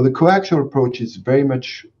 For the coaxial approach, is very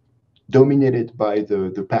much dominated by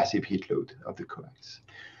the passive heat load of the coax.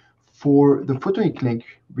 For the photonic link,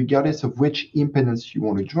 regardless of which impedance you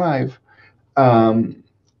want to drive,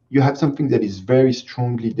 you have something that is very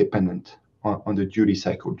strongly dependent on the duty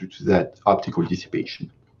cycle due to that optical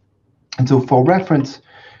dissipation. And so for reference,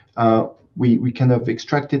 we kind of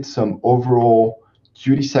extracted some overall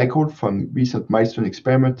duty cycle from recent milestone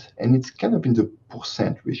experiment, and it's kind of in the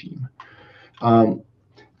percent regime.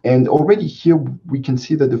 And already here, we can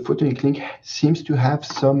see that the photonic link seems to have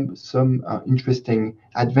some interesting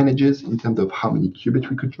advantages in terms of how many qubits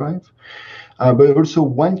we could drive. But also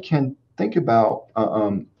one can think about,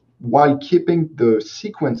 while keeping the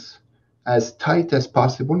sequence as tight as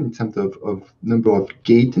possible in terms of number of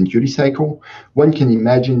gate and duty cycle, one can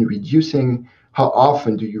imagine reducing how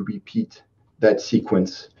often do you repeat that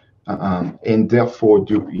sequence, and therefore,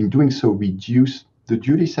 in doing so, reduce the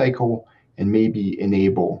duty cycle and maybe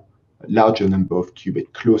enable a larger number of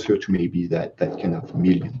qubit, closer to maybe that kind of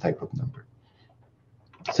million type of number.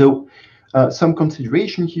 So some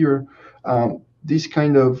consideration here, this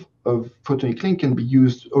kind of photonic link can be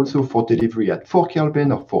used also for delivery at 4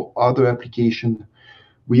 Kelvin or for other application.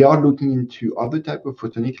 We are looking into other type of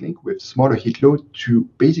photonic link with smaller heat load to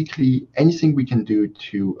basically anything we can do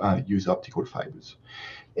to use optical fibers.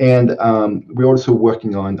 And we're also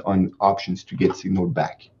working on options to get signal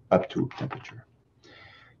back up to temperature.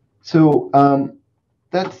 So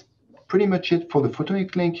that's pretty much it for the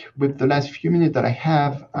photonic link. With the last few minutes that I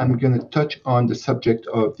have, I'm going to touch on the subject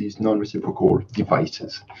of these non-reciprocal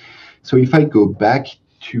devices. So if I go back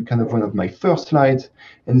to kind of one of my first slides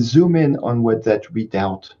and zoom in on what that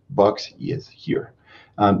readout box is here.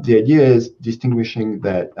 The idea is distinguishing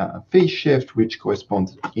that phase shift, which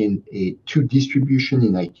corresponds in a 2 distribution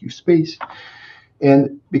in IQ space.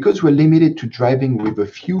 And because we're limited to driving with a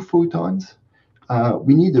few photons,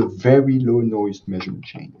 we need a very low noise measurement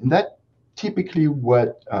chain. And that typically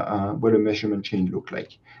what a measurement chain looks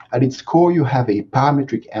like. At its core, you have a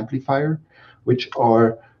parametric amplifier, which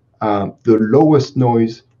are the lowest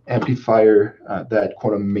noise amplifier that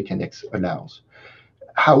quantum mechanics allows.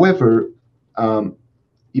 However,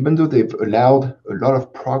 even though they've allowed a lot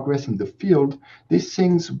of progress in the field, these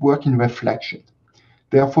things work in reflection.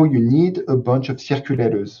 Therefore, you need a bunch of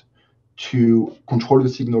circulators to control the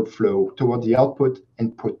signal flow toward the output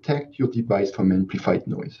and protect your device from amplified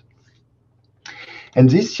noise. And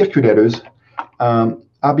these circulators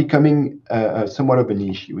are becoming somewhat of an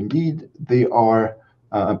issue. Indeed, they are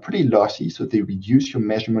pretty lossy, so they reduce your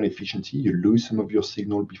measurement efficiency. You lose some of your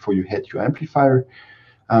signal before you hit your amplifier.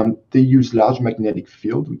 They use large magnetic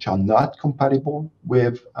fields, which are not compatible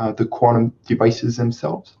with the quantum devices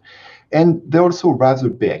themselves. And they're also rather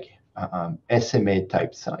big, SMA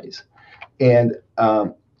type size. And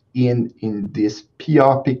in this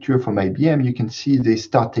PR picture from IBM, you can see they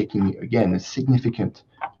start taking, again, a significant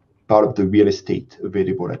part of the real estate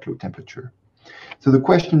available at low temperature. So the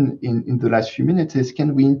question in the last few minutes is,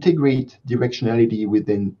 can we integrate directionality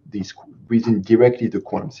within directly the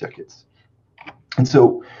quantum circuits? And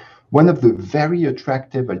so one of the very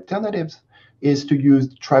attractive alternatives is to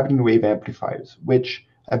use traveling wave amplifiers, which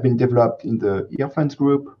have been developed in the Irfan's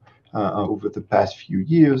group over the past few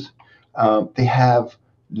years. They have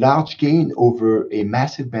large gain over a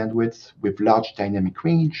massive bandwidth with large dynamic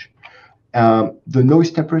range. The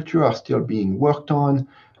noise temperature are still being worked on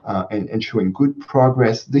and showing good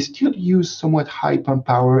progress. They still use somewhat high pump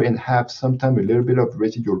power and have sometimes a little bit of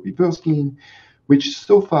residual reverse gain, which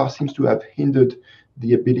so far seems to have hindered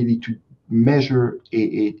the ability to measure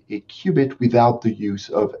a qubit without the use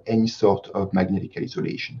of any sort of magnetic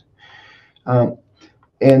isolation.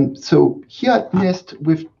 And so here at NIST,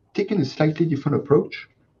 we've taken a slightly different approach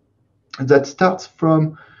that starts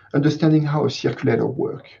from understanding how a circulator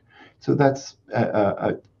works. So that's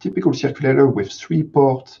a typical circulator with 3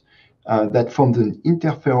 ports that forms an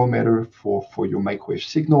interferometer for your microwave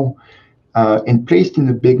signal. And placed in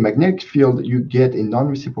a big magnetic field, you get a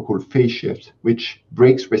non-reciprocal phase shift, which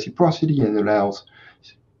breaks reciprocity and allows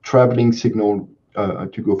traveling signal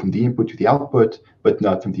to go from the input to the output, but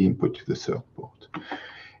not from the input to the third port.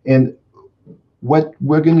 And what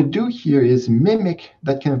we're going to do here is mimic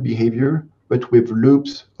that kind of behavior, but with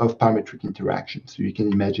loops of parametric interaction. So you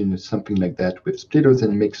can imagine something like that with splitters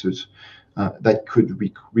and mixers that could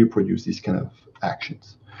reproduce these kind of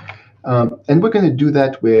actions. And we're going to do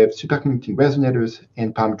that with superconducting resonators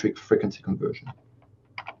and parametric frequency conversion.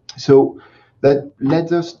 So that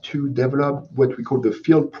led us to develop what we call the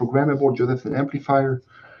field programmable Josephson amplifier.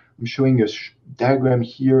 I'm showing a diagram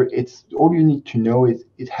here. It's all you need to know is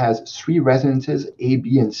it has 3 resonances, A,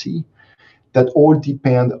 B, and C, that all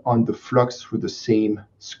depend on the flux through the same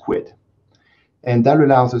squid. And that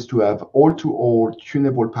allows us to have all-to-all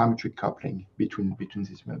tunable parametric coupling between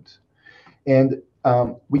these modes. And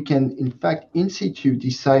we can, in fact, in situ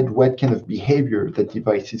decide what kind of behavior that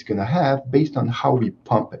device is going to have based on how we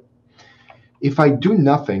pump it. If I do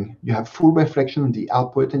nothing, you have full reflection on the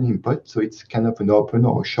output and input, so it's kind of an open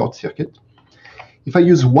or a short circuit. If I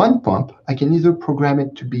use one pump, I can either program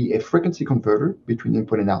it to be a frequency converter between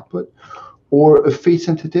input and output, or a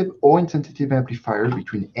phase-sensitive or insensitive amplifier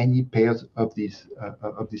between any pairs of these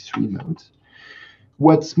 3 modes.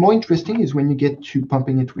 What's more interesting is when you get to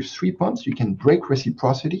pumping it with 3 pumps, you can break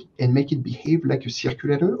reciprocity and make it behave like a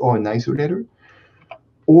circulator or an isolator,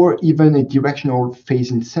 or even a directional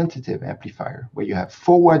phase-insensitive amplifier, where you have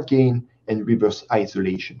forward gain and reverse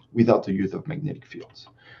isolation without the use of magnetic fields.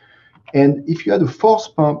 And if you had a force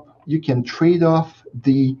pump, you can trade off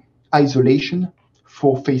the isolation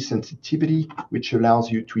for phase sensitivity, which allows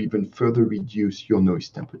you to even further reduce your noise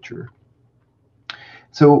temperature.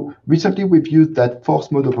 So recently, we've used that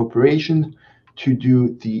force mode of operation to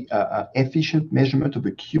do the efficient measurement of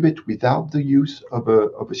a qubit without the use of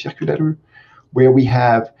a circulator, where we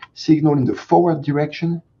have signal in the forward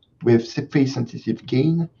direction with phase-sensitive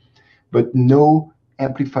gain, but no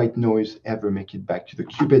amplified noise ever make it back to the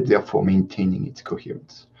qubit, therefore maintaining its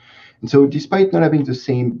coherence. And so despite not having the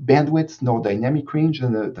same bandwidth nor dynamic range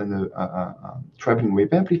than a traveling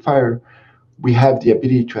wave amplifier, we have the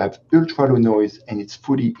ability to have ultra-low noise, and it's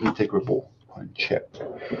fully integrable on chip.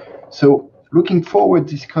 So looking forward,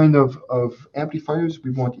 this kind of amplifiers,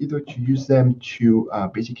 we want either to use them to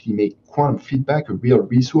basically make quantum feedback a real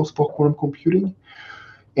resource for quantum computing,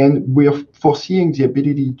 And we're foreseeing the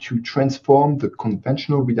ability to transform the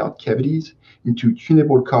conventional readout cavities into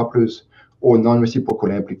tunable couplers or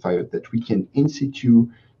non-reciprocal amplifiers that we can in situ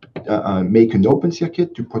make an open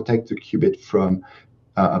circuit to protect the qubit from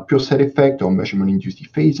a pure side effect or measurement-induced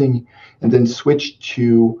dephasing, and then switch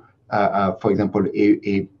to, for example,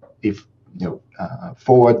 a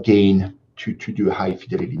forward gain to do a high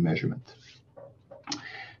fidelity measurement.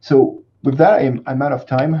 So with that, I'm out of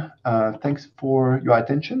time. Thanks for your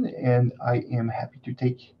attention, and I am happy to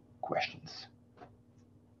take questions.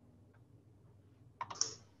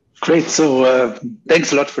 Great. So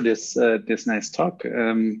thanks a lot for this this nice talk.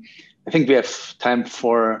 I think we have time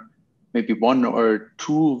for maybe one or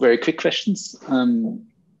two very quick questions.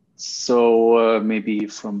 So maybe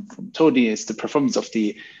from Tony, is the performance of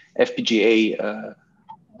the FPGA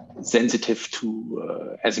sensitive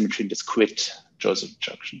to asymmetry in discrete Joseph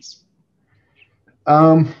junctions?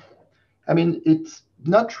 I mean, it's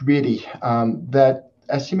not really. That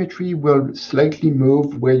asymmetry will slightly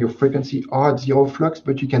move where your frequency are at zero flux,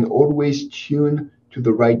 but you can always tune to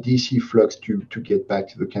the right DC flux to get back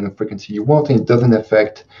to the kind of frequency you want, and it doesn't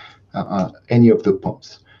affect any of the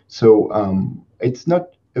pumps. So it's not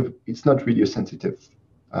really a sensitive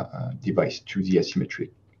device to the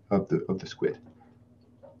asymmetry of the squid.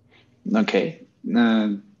 Okay,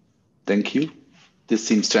 thank you. This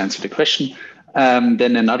seems to answer the question.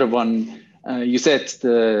 Then another one. You said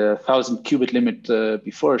the 1,000 qubit limit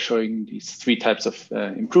before, showing these three types of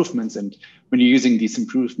improvements. And when you're using these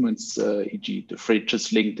improvements, e.g. the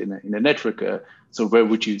fridges linked in a network, so where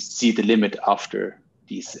would you see the limit after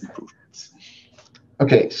these improvements?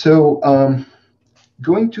 Okay, so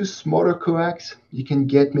going to smaller coax, you can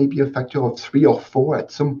get maybe a factor of 3 or 4.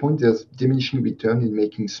 At some point, there's diminishing return in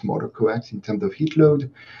making smaller coax in terms of heat load.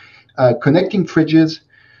 Connecting fridges,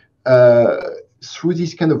 through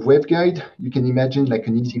this kind of waveguide, you can imagine like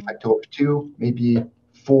an easy factor of 2, maybe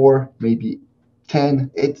 4, maybe 10.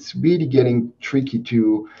 It's really getting tricky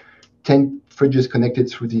to 10 fridges connected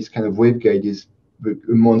through this kind of waveguide is a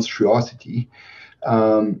monstrosity.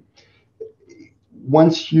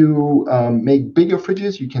 Once you make bigger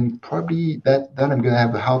fridges, you can probably, that I'm going to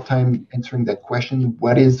have a hard time answering that question.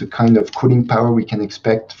 What is the kind of cooling power we can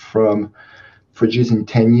expect from fridges in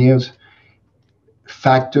 10 years?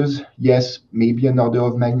 Factors, yes, maybe an order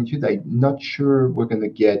of magnitude. I'm not sure we're going to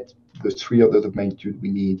get the 3 orders of magnitude we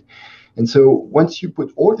need. And so once you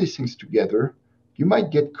put all these things together, you might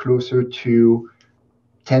get closer to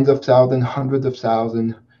tens of thousands, hundreds of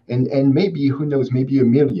thousands, and maybe, who knows, maybe 1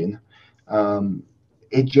 million.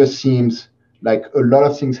 It just seems like a lot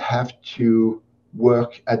of things have to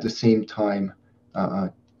work at the same time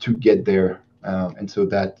to get there. And so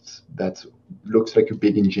that looks like a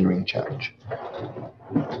big engineering challenge.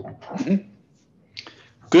 Mm-hmm.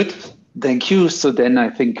 Good, thank you. So then I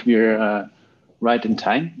think we're right in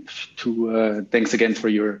time to thanks again for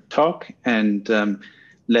your talk, and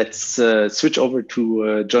let's switch over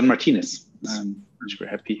to John Martinez, which we're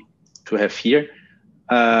happy to have here.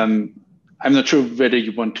 I'm not sure whether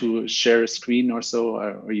you want to share a screen or so,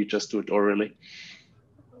 or you just do it orally.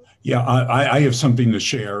 Yeah, I have something to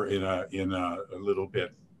share in a little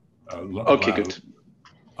bit. Okay,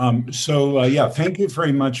 good. So yeah, thank you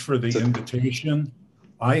very much for the invitation.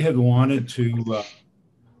 I had wanted to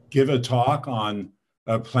give a talk on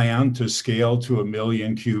a plan to scale to 1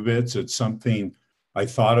 million qubits. It's something I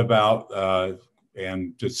thought about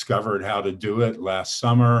and discovered how to do it last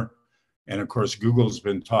summer. And of course, Google's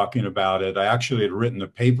been talking about it. I actually had written a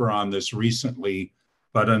paper on this recently,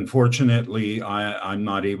 but unfortunately, I'm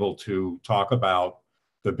not able to talk about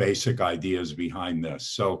the basic ideas behind this.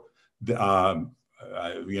 So,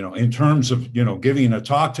 in terms of, giving a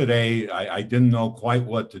talk today, I didn't know quite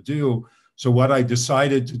what to do. So what I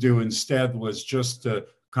decided to do instead was just to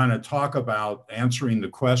kind of talk about answering the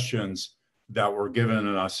questions that were given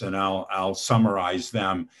us, and I'll summarize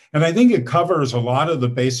them. And I think it covers a lot of the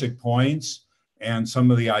basic points and some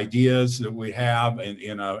of the ideas that we have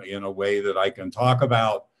in a way that I can talk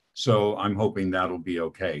about. So I'm hoping that'll be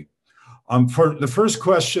okay. For the first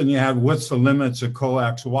question you have, what's the limits of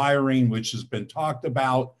coax wiring, which has been talked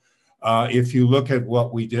about. If you look at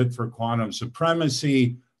what we did for quantum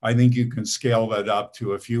supremacy, I think you can scale that up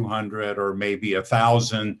to a few hundred or maybe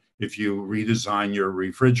 1,000 if you redesign your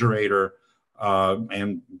refrigerator.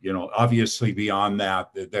 And obviously beyond that,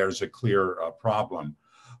 there's a clear problem.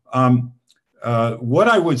 What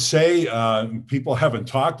I would say people haven't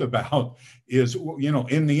talked about is,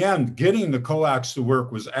 in the end, getting the coax to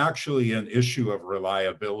work was actually an issue of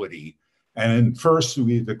reliability. And first,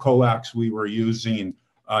 the coax we were using,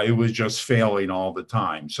 it was just failing all the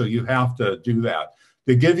time. So you have to do that.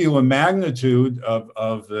 to give you a magnitude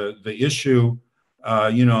of the issue,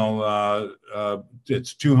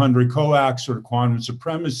 it's 200 coax or quantum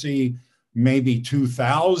supremacy, maybe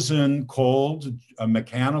 2,000 cold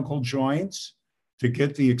mechanical joints to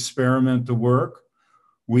get the experiment to work.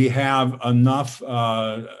 We have enough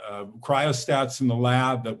cryostats in the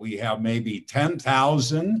lab that we have maybe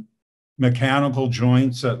 10,000 mechanical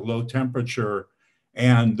joints at low temperature.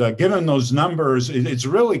 And given those numbers, it's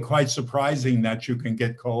really quite surprising that you can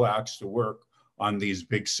get coax to work on these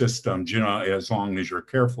big systems, as long as you're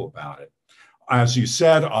careful about it. As you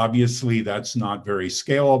said, obviously, that's not very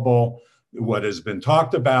scalable. What has been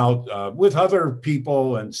talked about with other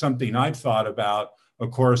people, and something I've thought about,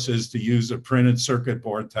 of course, is to use a printed circuit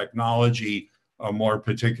board technology, more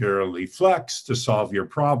particularly Flex, to solve your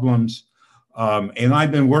problems. And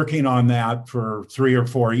I've been working on that for 3 or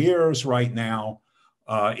 4 years right now.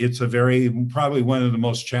 It's probably one of the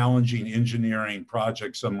most challenging engineering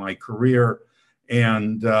projects of my career.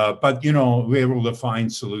 And, but, we're able to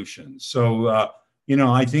find solutions. So,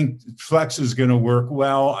 I think Flex is going to work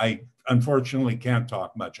well. I unfortunately can't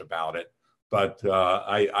talk much about it, but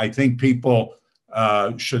I think people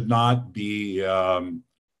should not be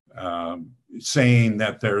saying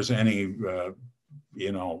that there's any,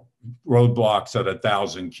 roadblocks at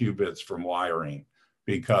 1,000 qubits from wiring,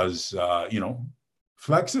 because,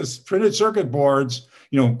 Flex's printed circuit boards,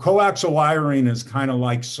 coaxial wiring is kind of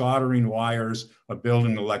like soldering wires of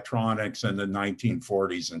building electronics in the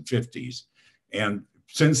 1940s and 50s. And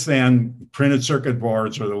since then, printed circuit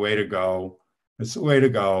boards are the way to go. It's the way to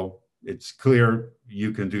go. It's clear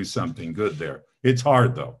you can do something good there. It's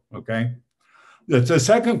hard though, okay? The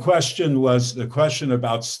second question was the question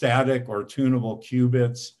about static or tunable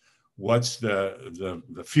qubits. What's the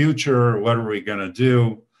future? What are we gonna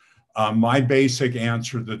do? My basic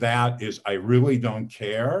answer to that is I really don't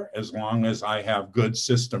care as long as I have good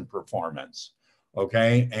system performance,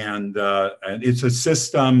 okay? And it's a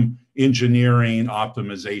system engineering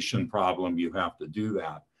optimization problem. You have to do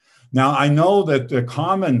that. Now, I know that the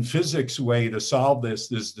common physics way to solve this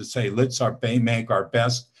is to say, let's make our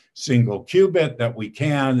best single qubit that we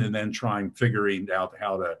can, and then try and figuring out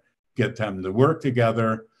how to get them to work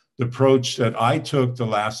together. The approach that I took the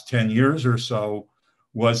last 10 years or so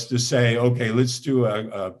was to say, okay, let's do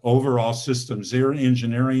a overall system zero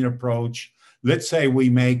engineering approach. Let's say we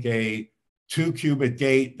make a 2-qubit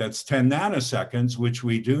gate that's 10 nanoseconds, which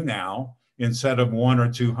we do now, instead of 100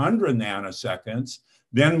 or 200 nanoseconds.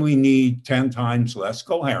 Then we need 10 times less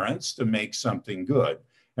coherence to make something good.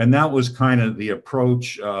 And that was kind of the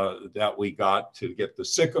approach that we got to get the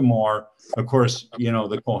Sycamore. Of course,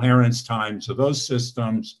 the coherence times of those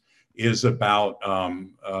systems is about 20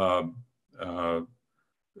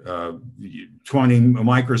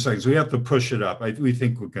 microseconds. We have to push it up. We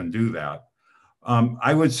think we can do that.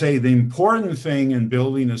 I would say the important thing in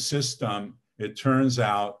building a system, it turns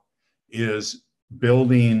out, is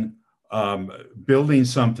building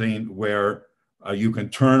something where you can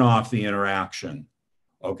turn off the interaction,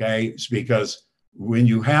 okay? It's because when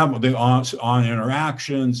you have the on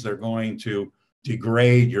interactions, they're going to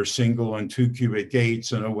degrade your single and 2-qubit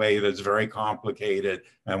gates in a way that's very complicated.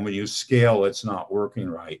 And when you scale, it's not working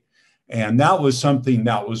right. And that was something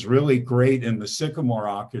that was really great in the Sycamore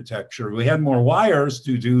architecture. We had more wires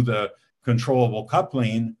to do the controllable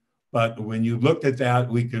coupling, but when you looked at that,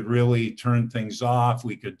 we could really turn things off.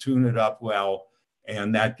 We could tune it up well,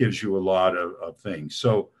 and that gives you a lot of things.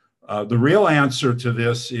 So the real answer to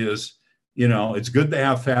this is, it's good to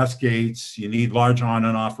have fast gates. You need large on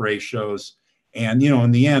and off ratios. And,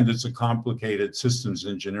 in the end, it's a complicated systems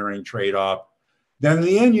engineering trade-off. Then in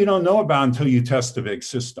the end, you don't know about until you test a big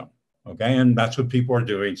system, okay? And that's what people are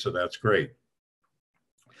doing, so that's great.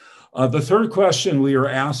 The third question we were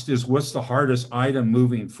asked is, what's the hardest item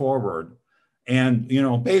moving forward? And,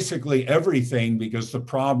 basically everything, because the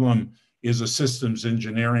problem is a systems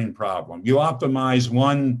engineering problem. You optimize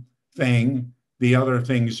one thing, the other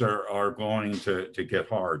things are going to get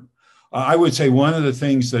hard. I would say one of the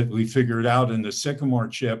things that we figured out in the Sycamore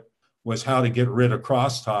chip was how to get rid of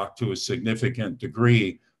crosstalk to a significant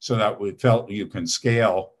degree so that we felt you can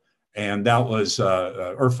scale. And that was,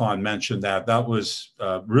 Irfan mentioned that. That was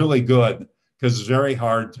really good because it's very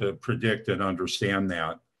hard to predict and understand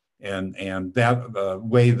that. And that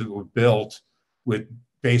way that we're built with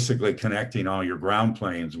basically connecting all your ground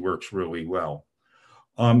planes works really well.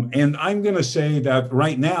 And I'm going to say that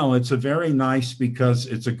right now it's a very nice, because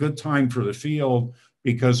it's a good time for the field,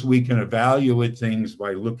 because we can evaluate things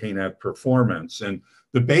by looking at performance. And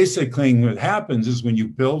the basic thing that happens is when you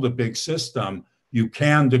build a big system, you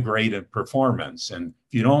can degrade in performance. And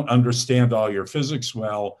if you don't understand all your physics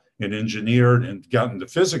well and engineered and gotten the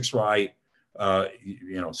physics right,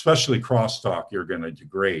 especially crosstalk, you're going to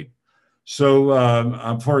degrade.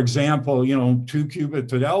 So, for example, 2-qubit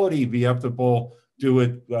fidelity, we have to both do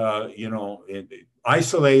it,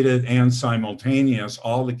 isolated and simultaneous,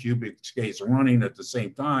 all the qubit gates running at the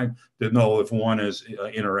same time to know if one is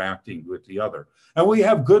interacting with the other. And we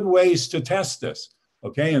have good ways to test this,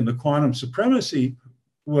 okay? And the quantum supremacy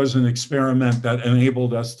was an experiment that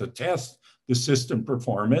enabled us to test the system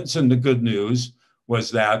performance. And the good news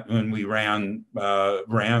was that when we ran the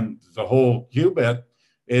whole qubit,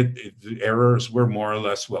 the errors were more or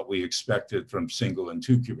less what we expected from single and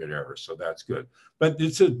 2-qubit errors, so that's good. But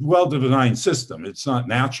it's a well-designed system. It's not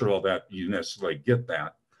natural that you necessarily get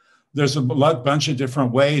that. There's a bunch of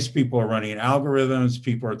different ways. People are running algorithms.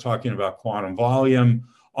 People are talking about quantum volume.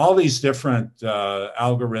 All these different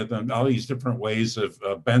algorithms, all these different ways of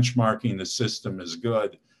benchmarking the system is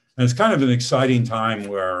good. And it's kind of an exciting time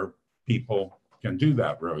where people can do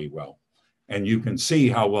that really well. And you can see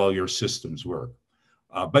how well your systems work.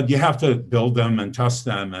 But you have to build them and test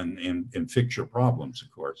them and fix your problems,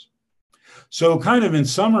 of course. So kind of in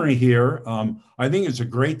summary here, I think it's a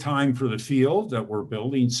great time for the field that we're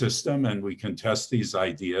building system and we can test these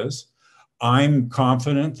ideas. I'm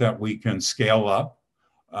confident that we can scale up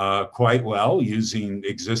quite well using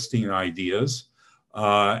existing ideas.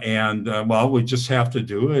 Well, we just have to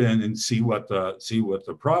do it and see what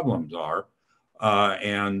the problems are.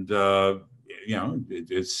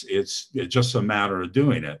 It's just a matter of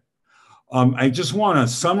doing it. I just want to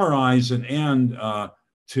summarize and end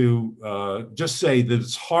to just say that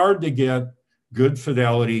it's hard to get good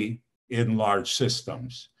fidelity in large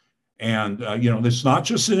systems. And, it's not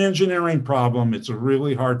just an engineering problem, it's a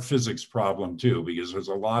really hard physics problem too, because there's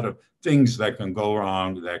a lot of things that can go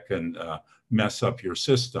wrong that can mess up your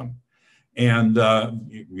system. And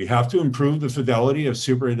we have to improve the fidelity of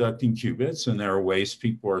superconducting qubits, and there are ways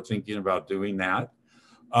people are thinking about doing that.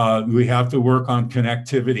 We have to work on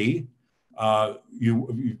connectivity.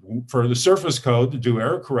 For the surface code to do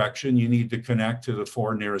error correction, you need to connect to the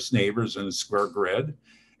 4 nearest neighbors in a square grid.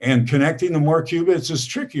 And connecting to more qubits is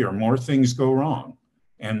trickier. More things go wrong.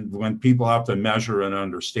 And when people have to measure and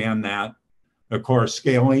understand that, of course,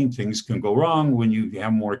 scaling, things can go wrong when you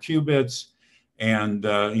have more qubits. And,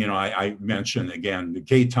 I mentioned, again, the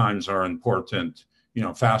gate times are important.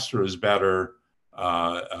 Faster is better.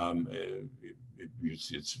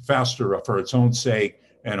 It's faster for its own sake.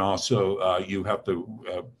 And also, you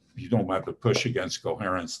don't have to push against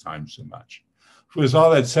coherence time so much. With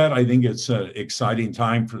all that said, I think it's an exciting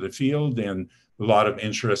time for the field, and a lot of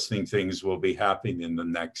interesting things will be happening in the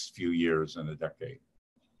next few years and a decade.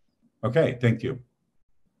 Okay, thank you.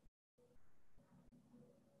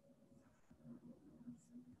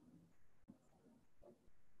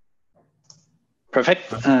 Perfect.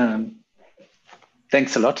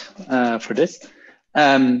 Thanks a lot for this.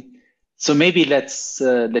 So maybe let's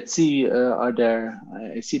see.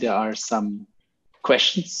 I see there are some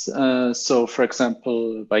questions. So, for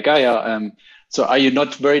example, by Gaia. So, are you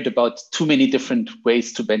not worried about too many different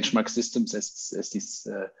ways to benchmark systems as these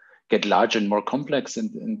get larger and more complex?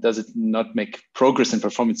 And does it not make progress and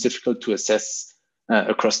performance difficult to assess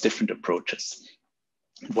across different approaches?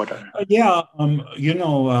 What are?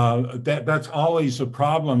 That's always a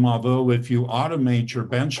problem. Although if you automate your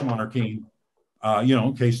benchmarking,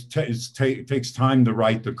 in case it takes time to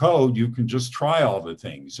write the code, you can just try all the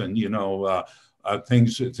things, and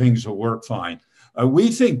things will work fine. We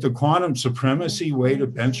think the quantum supremacy way to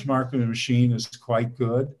benchmark a machine is quite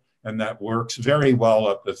good, and that works very well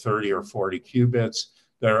up to 30 or 40 qubits.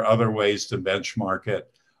 There are other ways to benchmark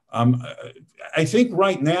it. I think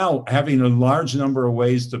right now, having a large number of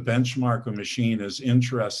ways to benchmark a machine is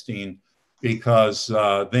interesting, because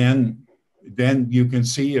then you can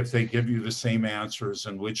see if they give you the same answers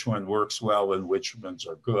and which one works well and which ones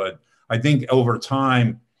are good. I think over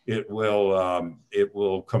time, it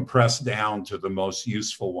will compress down to the most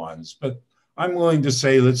useful ones. But I'm willing to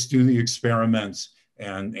say, let's do the experiments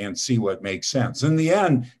and see what makes sense. In the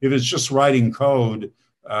end, if it's just writing code,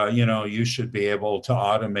 you should be able to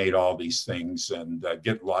automate all these things and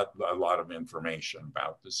get a lot of information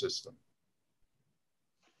about the system.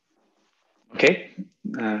 Okay,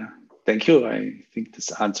 thank you. I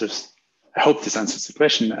hope this answers the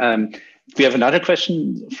question. We have another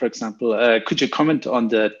question. For example, could you comment on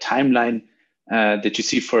the timeline that you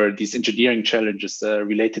see for these engineering challenges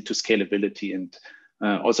related to scalability, and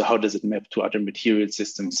also how does it map to other material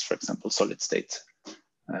systems, for example, solid state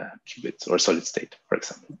qubits or solid state, for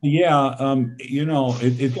example? Yeah,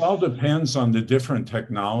 it all depends on the different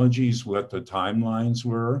technologies, what the timelines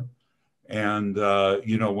were. And,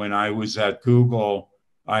 when I was at Google,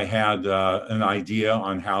 I had an idea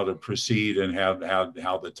on how to proceed and how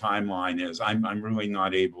the timeline is. I'm really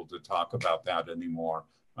not able to talk about that anymore,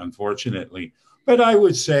 unfortunately. But I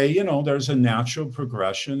would say, you know, there's a natural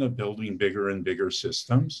progression of building bigger and bigger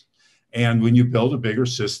systems. And when you build a bigger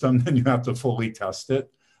system, then you have to fully test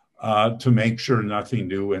it to make sure nothing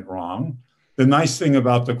new went wrong. The nice thing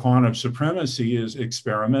about the quantum supremacy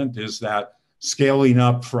experiment is that scaling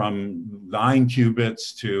up from 9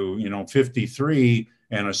 qubits to, you know, 53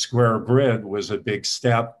 and a square grid was a big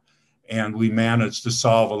step. And we managed to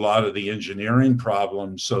solve a lot of the engineering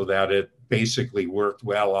problems so that it basically worked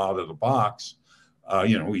well out of the box.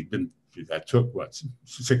 You know, that took what,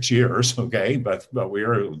 6 years, okay, but we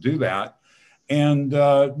were able to do that. And you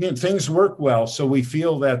know, things work well. So we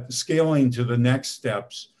feel that scaling to the next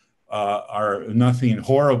steps are nothing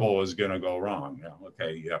horrible is going to go wrong. You know,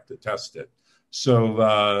 okay, you have to test it. So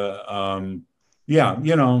yeah,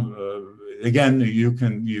 you know, again,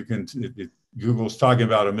 Google's talking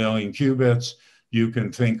about 1 million qubits. You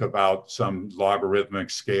can think about some logarithmic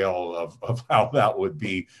scale of how that would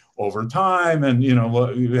be over time. And, you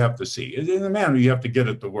know, you have to see. In the manner, you have to get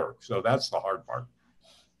it to work. So that's the hard part.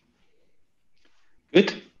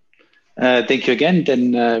 Good. Thank you again.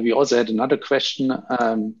 Then we also had another question.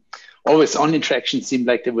 Always-on interactions seem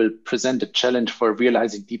like they will present a challenge for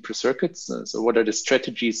realizing deeper circuits. So what are the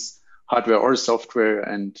strategies, hardware or software?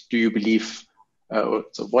 And do you believe,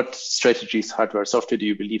 so what strategies, hardware or software, do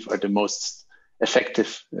you believe are the most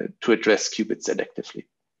effective to address qubits selectively?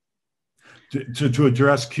 To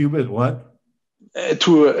address qubit what?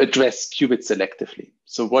 To address qubits selectively.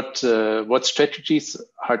 So what strategies,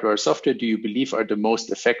 hardware or software, do you believe are the most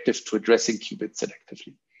effective to addressing qubits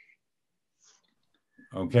selectively?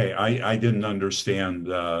 Okay, I didn't understand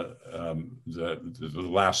the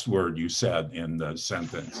last word you said in the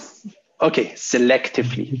sentence. Okay,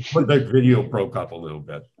 selectively. The video broke up a little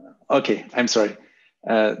bit. Okay, I'm sorry.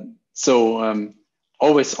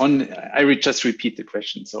 Always on, I just repeat the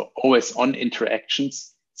question. So always on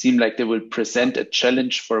interactions seem like they will present a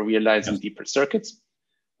challenge for realizing deeper circuits.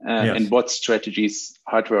 Yes. And what strategies,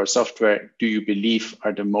 hardware or software, do you believe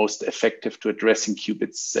are the most effective to addressing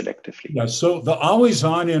qubits selectively? Yeah, so the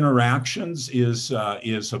always-on interactions is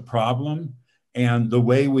a problem. And the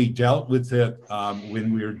way we dealt with it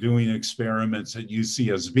when we were doing experiments at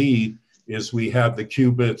UCSB is we had the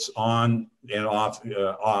qubits on and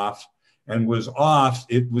off, and was off.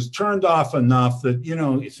 It was turned off enough that, you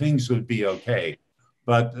know, things would be okay.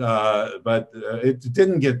 But it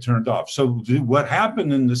didn't get turned off. So what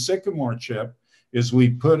happened in the Sycamore chip is we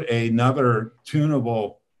put another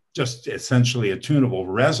tunable, just essentially a tunable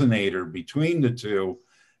resonator between the two.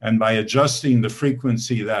 And by adjusting the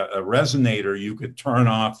frequency that a resonator, you could turn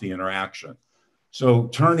off the interaction. So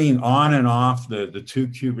turning on and off the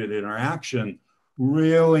 2-qubit interaction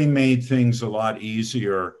really made things a lot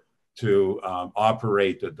easier to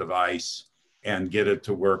operate the device and get it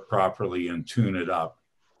to work properly and tune it up.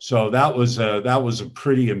 So that was a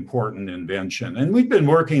pretty important invention. And we've been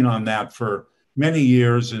working on that for many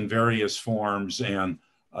years in various forms, and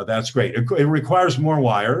that's great. It requires more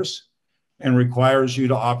wires and requires you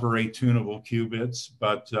to operate tunable qubits,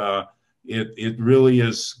 but it really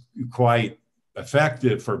is quite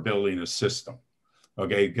effective for building a system,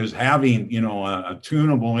 okay? Because having, you know, a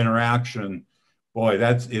tunable interaction, boy,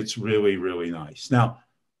 it's really, really nice. Now,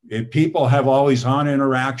 if people have always on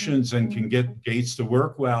interactions and can get gates to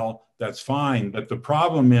work well, that's fine. But the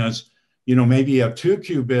problem is, you know, maybe you have 2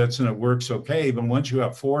 qubits and it works okay, but once you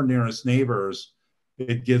have 4 nearest neighbors,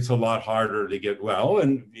 it gets a lot harder to get well.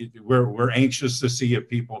 And we're anxious to see if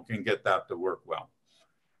people can get that to work well.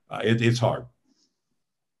 It's hard.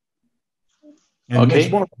 And okay.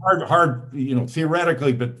 It's more hard, you know,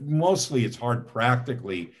 theoretically, but mostly it's hard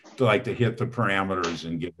practically to hit the parameters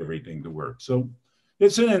and get everything to work. So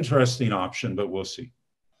it's an interesting option, but we'll see.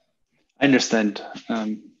 I understand.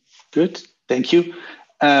 Good, thank you.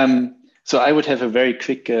 So I would have a very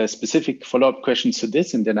quick, specific follow-up question to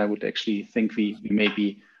this, and then I would actually think we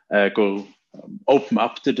maybe open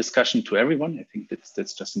up the discussion to everyone. I think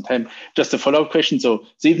that's just in time. Just a follow-up question. So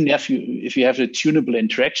even if you have a tunable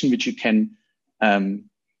interaction which you can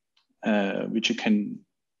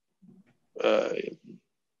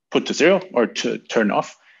put to 0 or to turn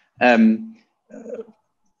off,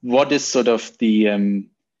 what is sort of the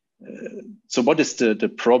so what is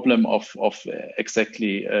the problem of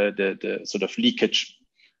exactly the sort of leakage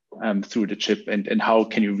through the chip, and how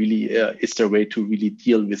can you really is there a way to really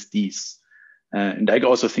deal with these? And I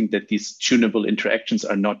also think that these tunable interactions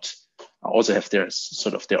also have their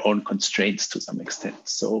sort of their own constraints to some extent.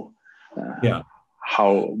 So yeah,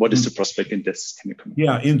 what is the prospect in this? Can you comment?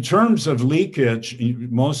 Yeah, in terms of leakage,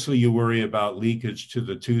 mostly you worry about leakage to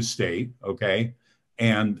the two-state, okay?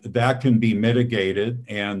 And that can be mitigated.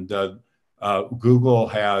 And Google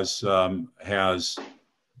has done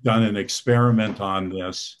an experiment on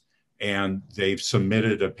this, and they've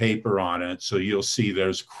submitted a paper on it. So you'll see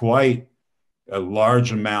there's quite a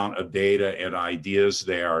large amount of data and ideas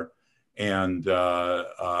there. And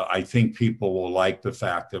I think people will like the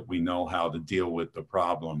fact that we know how to deal with the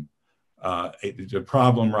problem. The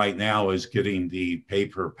problem right now is getting the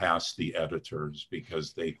paper past the editors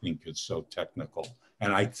because they think it's so technical.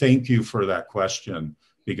 And I thank you for that question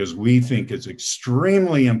because we think it's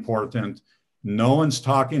extremely important. No one's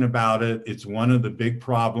talking about it. It's one of the big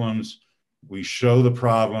problems. We show the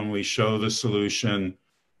problem, we show the solution.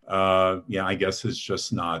 Yeah, I guess it's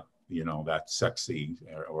just not, you know, that sexy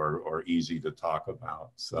or easy to talk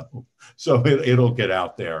about. So it'll get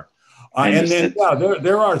out there. And then, yeah,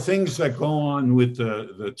 there are things that go on with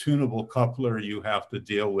the tunable coupler you have to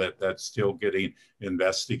deal with that's still getting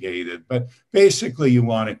investigated. But basically, you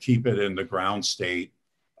want to keep it in the ground state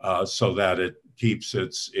so that it keeps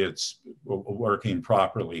its working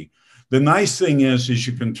properly. The nice thing is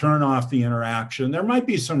you can turn off the interaction. There might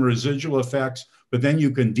be some residual effects, but then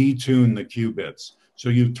you can detune the qubits. So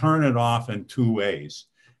you turn it off in two ways.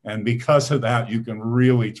 And because of that, you can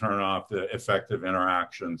really turn off the effective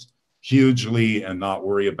interactions hugely and not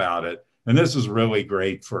worry about it. And this is really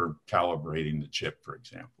great for calibrating the chip, for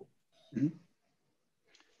example.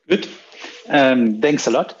 Good. Thanks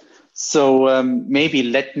a lot. So maybe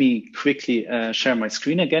let me quickly share my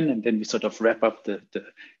screen again, and then we sort of wrap up the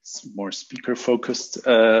more speaker-focused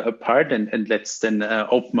part, and let's then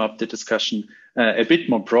open up the discussion a bit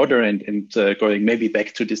more broader and going maybe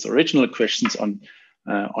back to these original questions on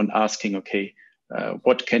asking, okay,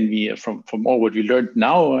 what can we, from all what we learned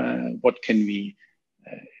now, what can we,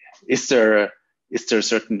 is there a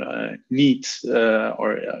certain need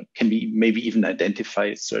or can we maybe even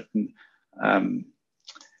identify certain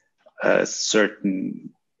certain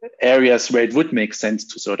areas where it would make sense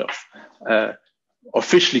to sort of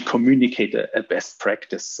officially communicate a best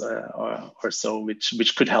practice or so,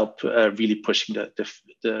 which could help really pushing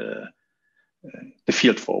the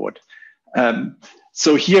field forward.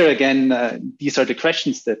 So here again, these are the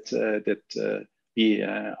questions that we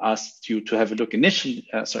asked you to have a look initially.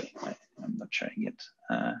 Sorry, I'm not sharing it.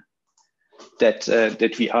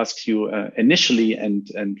 That we asked you initially, and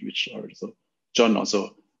which also John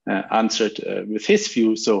also answered with his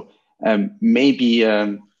view. So maybe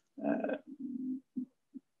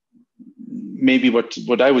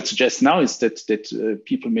what I would suggest now is that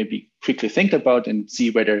people maybe quickly think about and see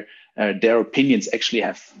whether their opinions actually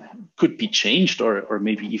could be changed or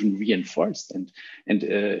maybe even reinforced. And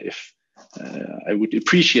if I would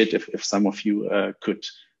appreciate if some of you could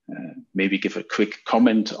maybe give a quick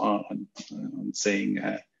comment on saying,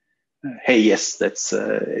 hey, yes, it's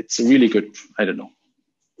a really good, I don't know.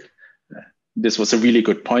 This was a really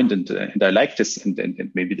good point, and I like this,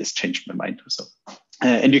 and maybe this changed my mind or so.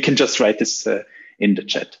 And you can just write this in the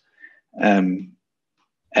chat.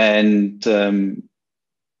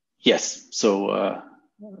 Yes, so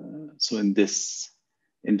in this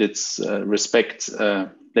respect,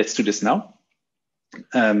 let's do this now.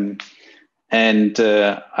 I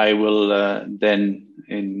will then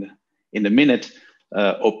in a minute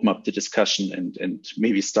open up the discussion and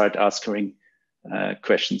maybe start asking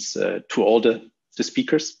questions to all the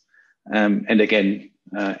speakers. And again,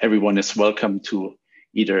 everyone is welcome to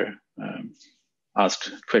either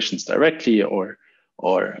ask questions directly or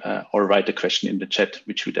write a question in the chat,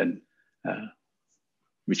 which you then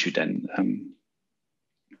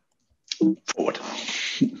forward.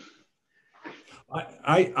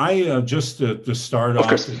 I just to start off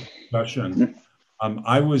the discussion,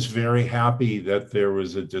 I was very happy that there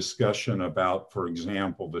was a discussion about, for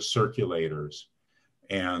example, the circulators.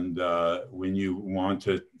 And when you want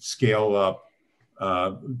to scale up,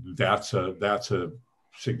 that's a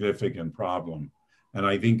significant problem. And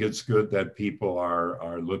I think it's good that people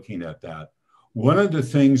are looking at that. One of the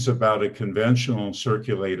things about a conventional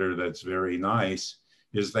circulator that's very nice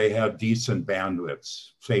is they have decent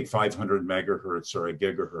bandwidths, say 500 megahertz or a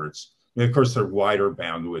gigahertz. And of course, they're wider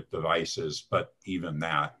bandwidth devices, but even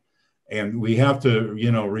that. And we have to,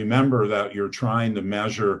 remember that you're trying to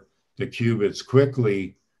measure the qubits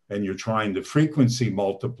quickly, and you're trying to frequency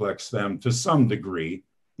multiplex them to some degree.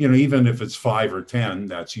 Even if it's 5 or 10,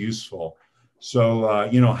 that's useful. So,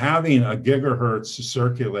 having a gigahertz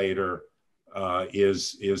circulator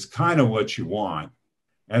is kind of what you want.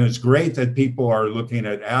 And it's great that people are looking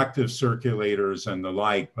at active circulators and the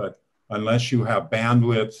like, but unless you have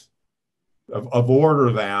bandwidth of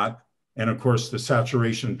order that. And of course, the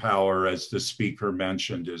saturation power, as the speaker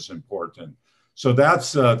mentioned, is important. So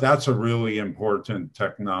that's a really important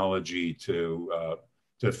technology to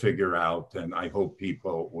figure out, and I hope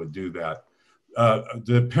people would do that.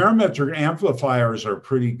 The parametric amplifiers are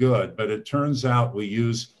pretty good, but it turns out we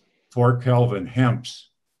use 4 Kelvin HEMPs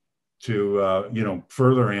to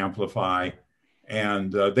further amplify,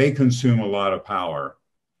 and they consume a lot of power.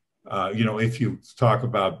 If you talk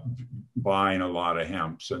about buying a lot of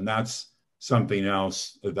HEMPs, and that's something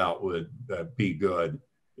else that would be good,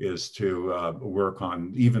 is to work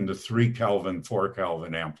on even the 3 Kelvin, 4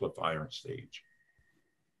 Kelvin amplifier stage.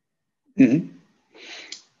 Mm-hmm.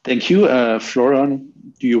 Thank you. Florian,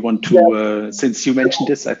 do you want to, since you mentioned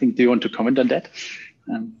this, I think, do you want to comment on that?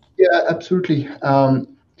 Yeah, absolutely.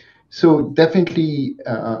 So definitely,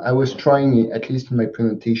 I was trying, at least in my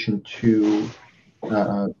presentation, to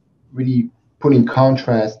really put in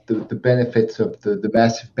contrast the benefits of the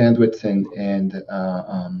massive bandwidth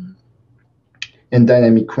and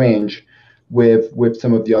dynamic range with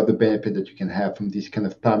some of the other benefits that you can have from these kind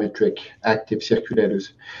of parametric active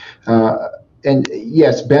circulators. And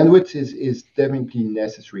yes, bandwidth is definitely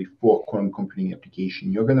necessary for quantum computing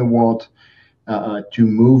application. You're going to want to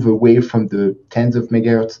move away from the tens of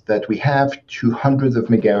megahertz that we have to hundreds of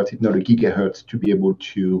megahertz, if not a gigahertz, to be able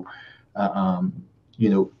to,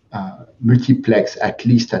 multiplex at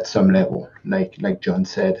least at some level, like John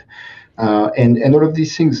said. And all of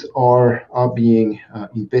these things are being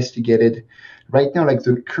investigated right now. Like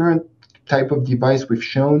the current type of device we've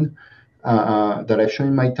shown, that I've shown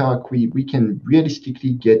in my talk, we can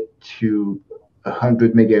realistically get to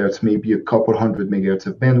 100 megahertz, maybe a couple hundred megahertz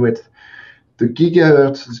of bandwidth. The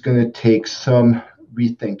gigahertz is going to take some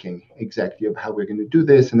rethinking exactly of how we're going to do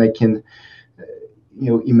this, and I can,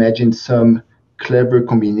 imagine some clever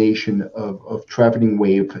combination of traveling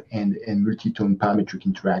wave and multi-tone parametric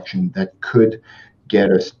interaction that could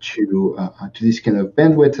get us to this kind of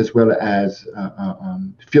bandwidth, as well as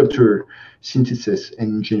filter synthesis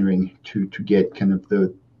and engineering to get kind of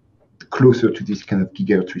the closer to this kind of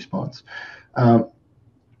gigahertz response. And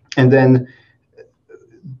then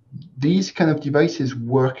these kind of devices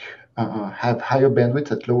have higher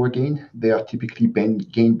bandwidth at lower gain. They are typically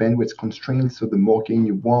gain bandwidth constrained, so the more gain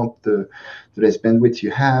you want, the less bandwidth you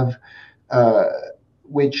have,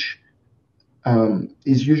 which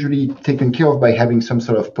is usually taken care of by having some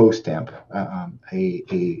sort of post amp,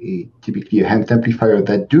 typically a HEMT amplifier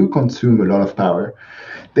that do consume a lot of power.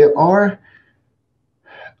 There are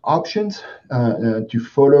options to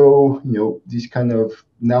follow, these kind of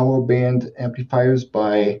narrow band amplifiers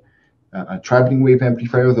by traveling wave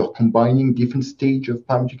amplifiers, or combining different stage of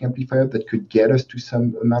parametric amplifier that could get us to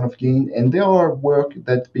some amount of gain. And there are work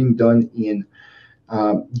that's being done in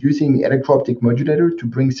using electro-optic modulator to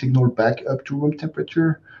bring signal back up to room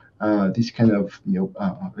temperature. This kind of,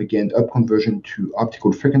 again, up conversion to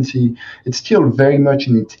optical frequency. It's still very much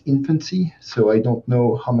in its infancy, so I don't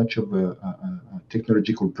know how much of a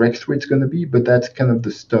technological breakthrough it's going to be, but that's kind of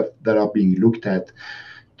the stuff that are being looked at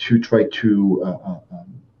to try to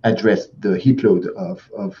address the heat load of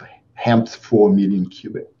HEMT's 4 million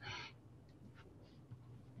qubit.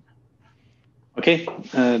 Okay,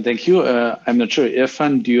 thank you. I'm not sure,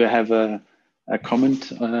 Irfan, do you have a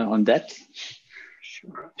comment on that?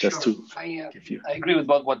 Sure. I agree with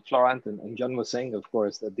both what Florent and John was saying, of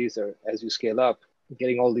course, that these are, as you scale up,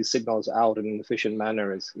 getting all these signals out in an efficient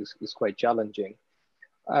manner is quite challenging.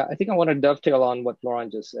 I think I want to dovetail on what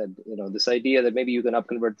Florent just said, this idea that maybe you can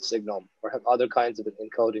upconvert the signal or have other kinds of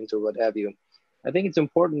encodings or what have you. I think it's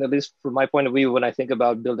important, at least from my point of view, when I think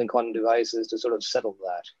about building quantum devices, to sort of settle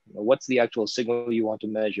that. What's the actual signal you want to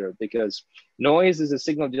measure? Because noise is a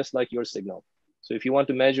signal just like your signal. So if you want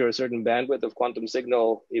to measure a certain bandwidth of quantum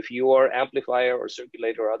signal, if your amplifier or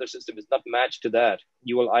circulator or other system is not matched to that,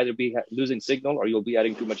 you will either be losing signal or you'll be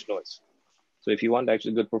adding too much noise. So if you want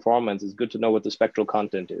actually good performance, it's good to know what the spectral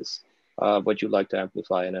content is, what you'd like to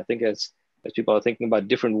amplify. And I think as people are thinking about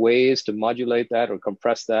different ways to modulate that or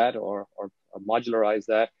compress that or modularize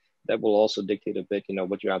that, that will also dictate a bit,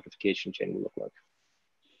 what your amplification chain will look like.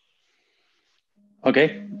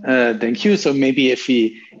 Okay, thank you. So maybe if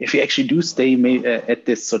we actually do stay at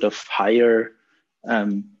this sort of higher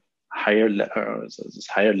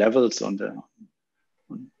levels on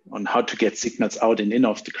how to get signals out and in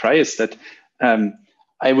of the cryostat,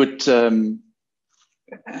 I would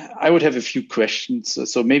have a few questions.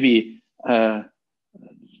 So maybe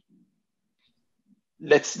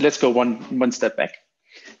let's go one step back,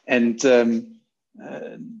 and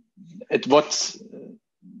at what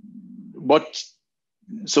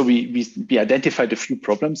so we identified a few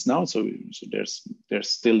problems now. So there's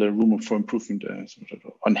still a room for improvement sort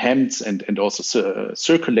of on HEMTs and also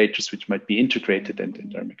circulators, which might be integrated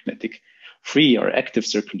and are magnetic free or active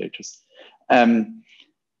circulators.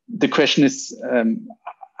 The question is,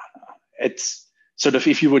 it's sort of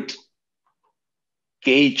if you would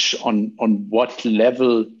gauge on what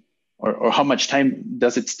level or how much time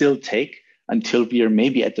does it still take until we are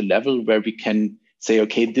maybe at the level where we can say,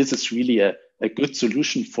 okay, this is really a good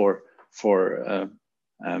solution for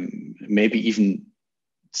maybe even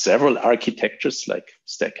several architectures like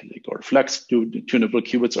stack-Hillig or flux tunable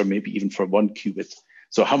qubits, or maybe even for one qubit.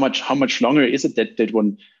 So how much longer is it that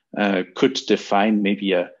one could define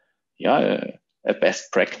maybe a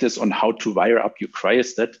best practice on how to wire up your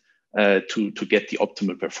cryostat to get the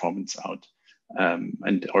optimal performance out?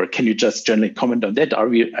 Or can you just generally comment on that? Are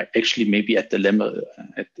we actually maybe at the level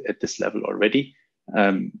at this level already?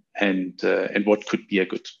 And what could be a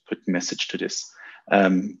good message to this?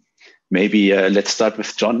 Maybe let's start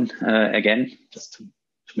with John again, just to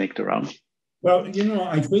make the round. Well,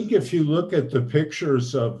 I think if you look at the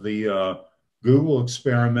pictures of the Google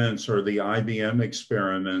experiments or the IBM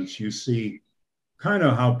experiments, you see kind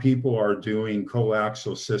of how people are doing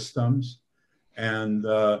coaxial systems. And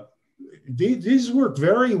these work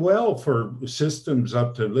very well for systems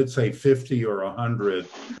up to, let's say, 50 or 100.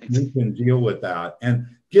 You can deal with that. And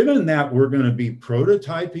given that we're going to be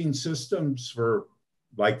prototyping systems for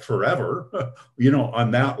like forever,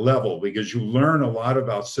 on that level, because you learn a lot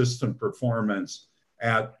about system performance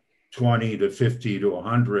at 20 to 50 to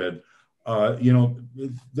 100.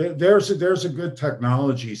 There's a good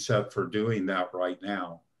technology set for doing that right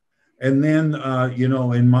now. And then,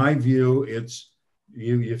 in my view, it's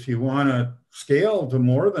if you want to scale to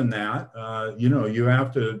more than that, you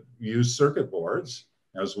have to use circuit boards,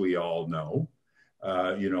 as we all know,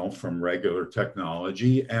 from regular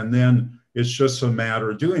technology. And then it's just a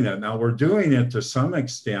matter of doing that. Now we're doing it to some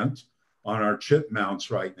extent on our chip mounts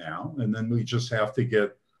right now. And then we just have to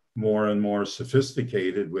get more and more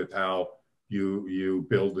sophisticated with how you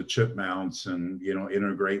build the chip mounts and,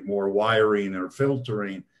 integrate more wiring or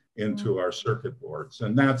filtering into our circuit boards.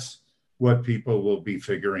 And that's what people will be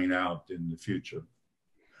figuring out in the future.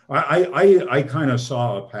 I kind of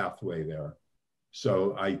saw a pathway there.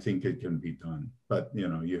 So I think it can be done, but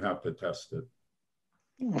you have to test it.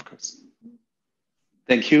 Of course.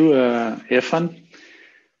 Thank you, Irfan.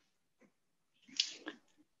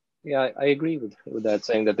 Yeah, I agree with that,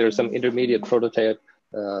 saying that there's some intermediate prototype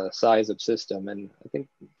size of system, and I think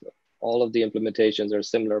all of the implementations are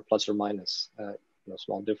similar, plus or minus,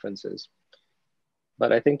 small differences.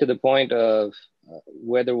 But I think to the point of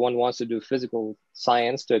whether one wants to do physical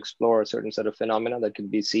science to explore a certain set of phenomena that can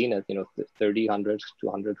be seen at 30, 100,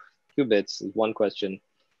 200 qubits is one question.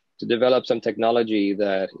 To develop some technology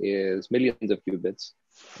that is millions of qubits,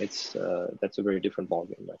 that's a very different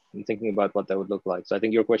ballgame. Right? I'm thinking about what that would look like. So I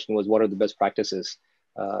think your question was, what are the best practices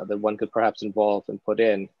that one could perhaps involve and put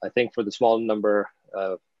in? I think for the small number,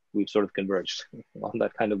 we've sort of converged on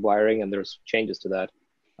that kind of wiring, and there's changes to that.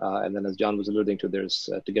 And then, as John was alluding to, there's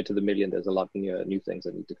to get to the million, there's a lot of new things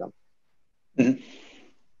that need to come. Mm-hmm.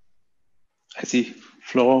 I see,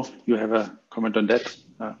 Flo, you have a comment on that,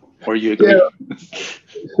 or you agree? Yeah.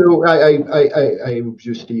 So I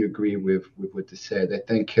obviously agree with what they said. I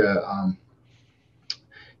think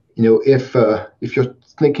if you're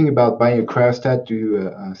thinking about buying a cryostat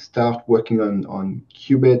to start working on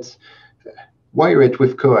qubits, wire it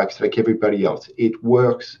with coax like everybody else. It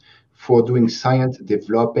works for doing science,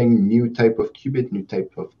 developing new type of qubit, new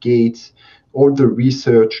type of gates, all the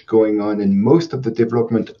research going on, and most of the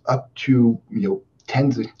development up to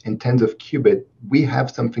tens and tens of qubit, we have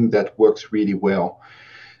something that works really well.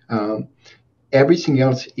 Everything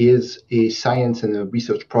else is a science and a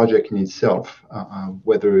research project in itself,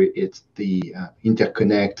 whether it's the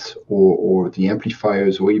interconnects or the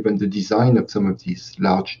amplifiers or even the design of some of these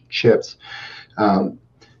large chips.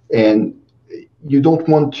 And you don't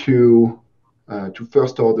want to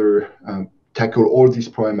first order tackle all these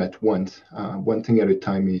problems at once. One thing at a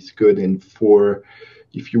time is good. And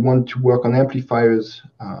if you want to work on amplifiers,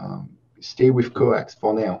 stay with coax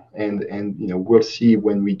for now. And we'll see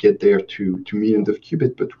when we get there to millions of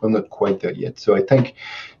qubits, but we're not quite there yet. So I think,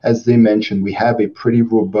 as they mentioned, we have a pretty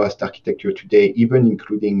robust architecture today, even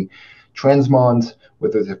including transmons,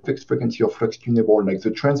 whether they're fixed frequency or flux tunable. Like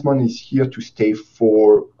the transmon is here to stay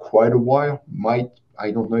for quite a while.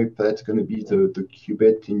 I don't know if that's going to be the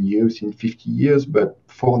qubit in use in 50 years, but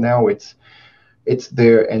for now it's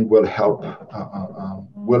there and will help,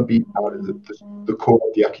 will be part of the core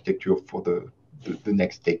of the architecture for the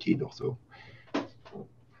next decade or so.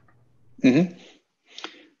 Mm-hmm.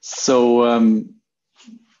 So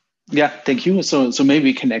yeah, thank you. So maybe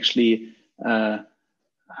we can actually,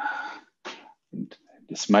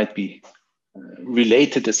 this might be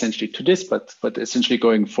related essentially to this, but essentially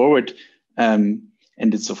going forward, and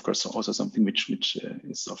it's of course also something which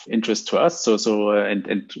is of interest to us.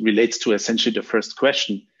 And relates to essentially the first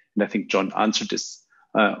question, and I think John answered this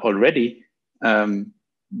already. So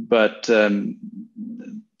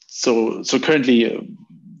currently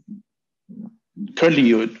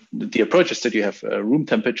the approach is that you have room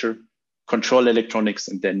temperature, control electronics,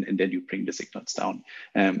 and then you bring the signals down.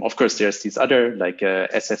 Of course, there's these other like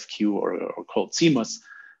SFQ or called CMOS,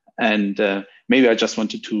 and maybe I just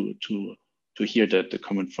wanted to hear the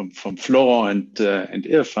comment from Florent and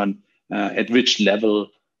Irfan at which level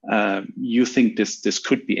you think this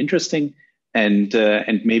could be interesting, and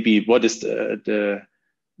maybe what is the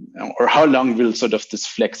or how long will sort of this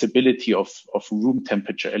flexibility of room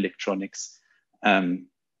temperature electronics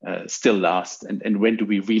still last, and when do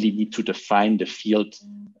we really need to define the field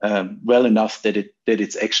well enough that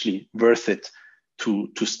it's actually worth it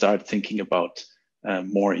to start thinking about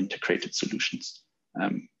more integrated solutions.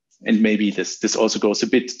 And maybe this also goes a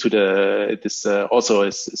bit to this also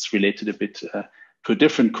is related a bit to a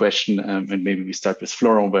different question, and maybe we start with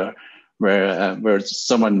Florent, where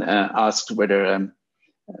someone asked whether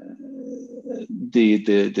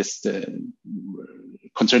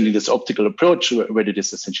concerning this optical approach, whether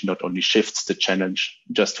this essentially not only shifts the challenge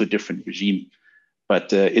just to a different regime,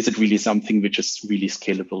 but is it really something which is really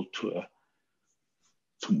scalable to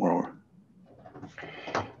more?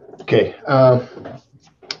 Okay,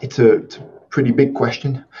 it's a pretty big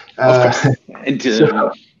question.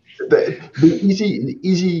 The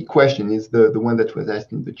easy question is the one that was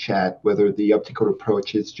asked in the chat, whether the optical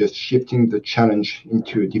approach is just shifting the challenge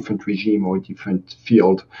into a different regime or a different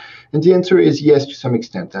field. And the answer is yes, to some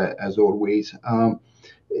extent, as always.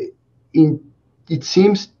 It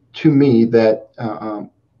seems to me that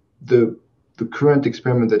the current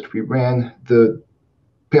experiment that we ran, the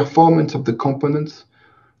performance of the components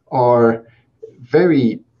are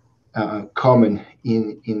very common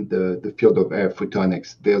in the field of air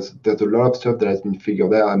photonics. There's a lot of stuff that has been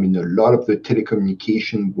figured out. I mean, a lot of the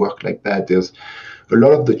telecommunication work like that. There's a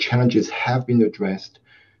lot of the challenges have been addressed.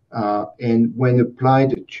 And when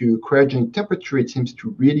applied to cryogenic temperature, it seems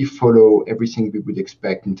to really follow everything we would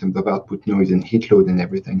expect in terms of output noise and heat load and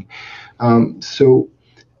everything. So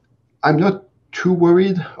I'm not too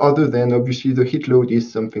worried, other than obviously the heat load is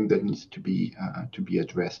something that needs to be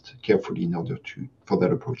addressed carefully in order for that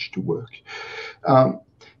approach to work.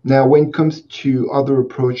 Now, when it comes to other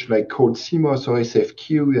approach like cold CMOS or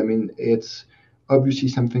SFQ, I mean, it's obviously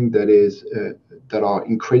something that are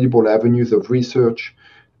incredible avenues of research.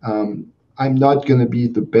 I'm not going to be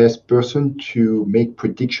the best person to make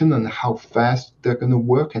prediction on how fast they're going to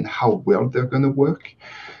work and how well they're going to work.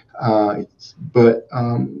 But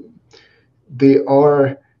they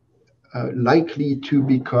are likely to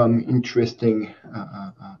become interesting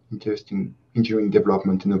engineering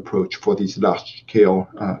development and approach for these large-scale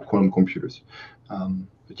quantum computers.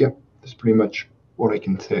 But yeah, that's pretty much all I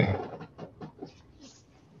can say.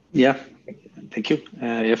 Yeah, thank you.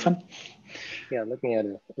 Irfan? Yeah, looking at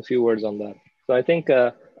a few words on that. So I think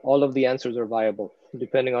all of the answers are viable,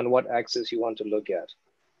 depending on what axis you want to look at.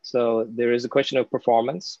 So there is a question of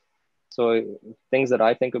performance. So things that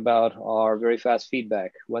I think about are very fast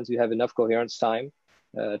feedback. Once you have enough coherence time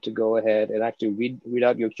to go ahead and actually read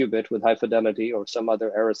out your qubit with high fidelity or some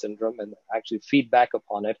other error syndrome and actually feed back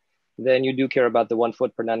upon it, then you do care about the 1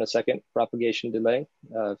 foot per nanosecond propagation delay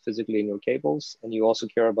physically in your cables. And you also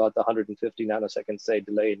care about the 150 nanoseconds, say,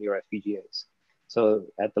 delay in your FPGAs. So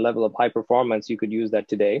at the level of high performance, you could use that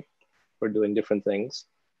today for doing different things.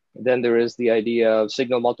 Then there is the idea of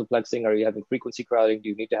signal multiplexing. Are you having frequency crowding? Do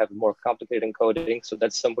you need to have more complicated encoding? So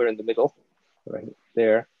that's somewhere in the middle, right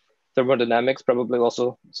there. Thermodynamics, probably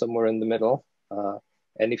also somewhere in the middle.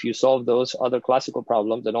 And if you solve those other classical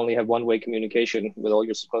problems and only have one-way communication with all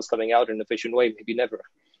your signals coming out in an efficient way, maybe never,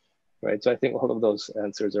 right? So I think all of those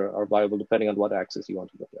answers are viable depending on what axis you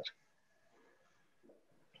want to look at.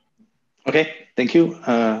 Okay, thank you.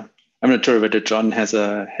 I'm not sure whether John has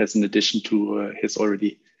an addition to his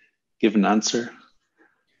already given answer.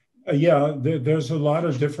 Yeah, there's a lot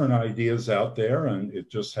of different ideas out there, and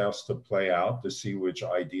it just has to play out to see which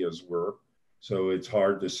ideas work. So it's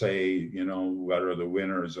hard to say, you know, what are the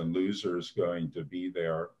winners and losers going to be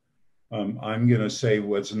there. I'm going to say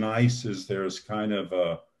what's nice is there's kind of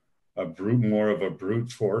more of a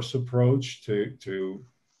brute force approach to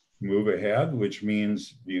move ahead, which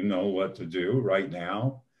means you know what to do right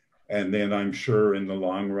now. And then I'm sure in the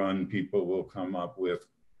long run, people will come up with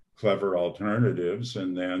clever alternatives,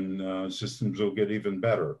 and then systems will get even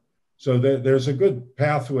better. So there's a good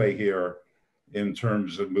pathway here in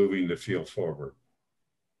terms of moving the field forward.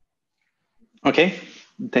 Okay,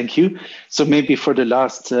 thank you. So maybe for the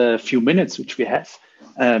last few minutes which we have,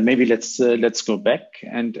 maybe let's go back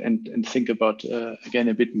and think about again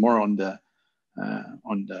a bit more on the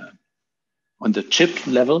chip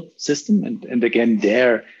level system, and again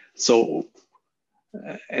there. So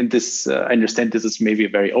and this I understand this is maybe a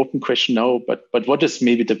very open question now, but what is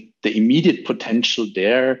maybe the immediate potential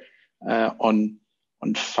there on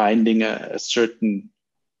finding a certain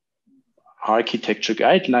architecture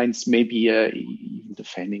guidelines, maybe even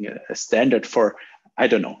defining a standard for, I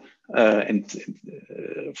don't know,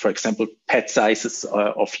 for example, pad sizes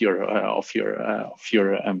of your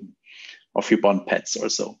bond pads or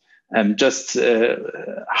so. Just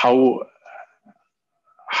how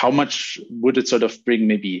much would it sort of bring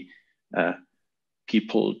maybe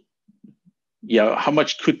people? Yeah, how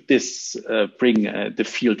much could this bring the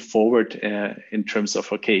field forward in terms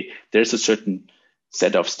of, okay, there's a certain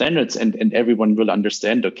set of standards, and everyone will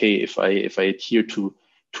understand, okay, if I adhere to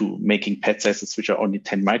making pad sizes which are only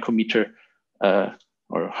 10 micrometer or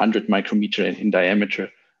 100 micrometer in diameter,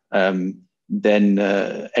 then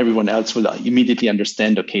everyone else will immediately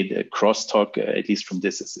understand, okay, the crosstalk, at least from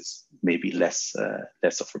this, is maybe less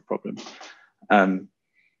of a problem.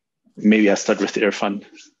 Maybe I start with Irfan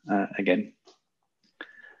again.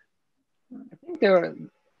 I think there are,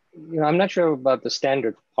 I'm not sure about the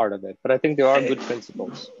standard part of it, but I think there are good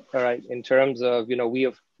principles, all right, in terms of,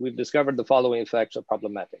 we've discovered the following effects are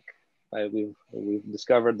problematic, right? We've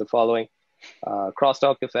discovered the following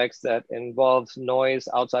crosstalk effects that involves noise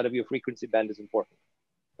outside of your frequency band is important,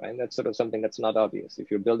 right? That's sort of something that's not obvious. If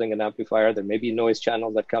you're building an amplifier, there may be noise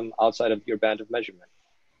channels that come outside of your band of measurement.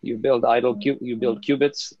 You build you build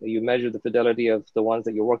qubits, you measure the fidelity of the ones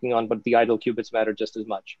that you're working on, but the idle qubits matter just as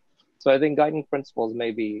much. So I think guiding principles may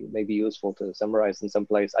be useful to summarize in some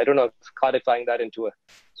place. I don't know if codifying that into a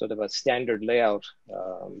sort of a standard layout,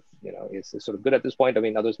 is sort of good at this point. I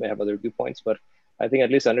mean, others may have other viewpoints, but I think at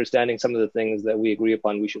least understanding some of the things that we agree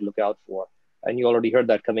upon, we should look out for. And you already heard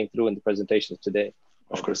that coming through in the presentations today.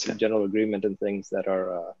 Of course, yeah. General agreement and things that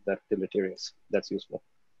are deleterious. That's useful.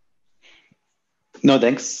 No,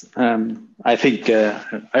 thanks. I think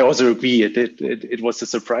I also agree. It was a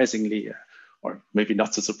surprisingly, or maybe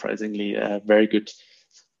not so surprisingly, very good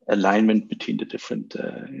alignment between the different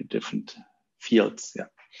fields. Yeah.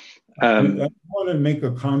 I want to make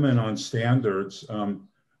a comment on standards.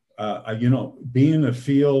 Being a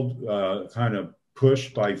field kind of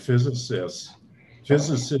pushed by physicists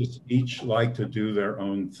each like to do their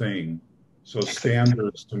own thing. So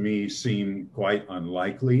standards to me seem quite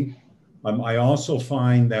unlikely. I also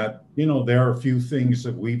find that, there are a few things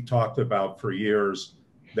that we've talked about for years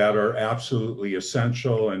that are absolutely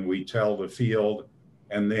essential, and we tell the field,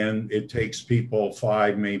 and then it takes people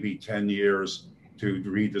 5, maybe 10 years to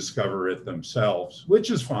rediscover it themselves,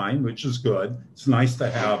 which is fine, which is good. It's nice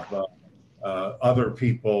to have other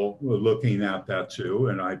people looking at that too,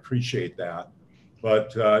 and I appreciate that.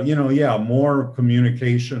 But, more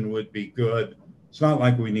communication would be good. It's not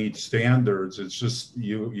like we need standards. It's just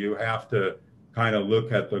you have to kind of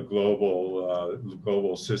look at the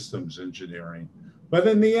global systems engineering. But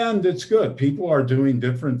in the end, it's good. People are doing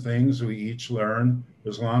different things. We each learn.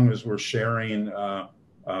 As long as we're sharing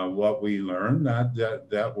what we learn,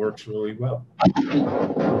 that works really well.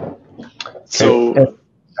 So,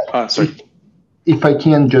 sorry. If I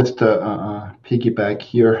can just piggyback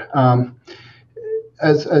here.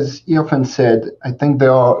 As Irfan said, I think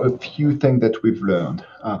there are a few things that we've learned.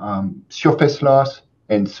 Surface loss,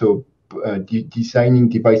 and so designing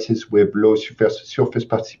devices with low surface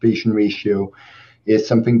participation ratio is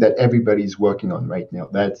something that everybody is working on right now.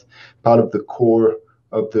 That's part of the core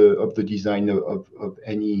of the design of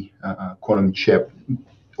any quantum chip.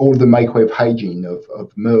 All the microwave hygiene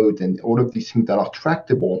of mode and all of these things that are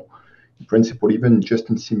tractable, in principle, even just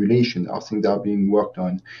in simulation, are things that are being worked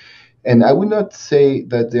on. And I would not say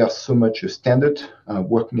that they are so much a standard.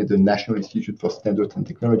 Working at the National Institute for Standards and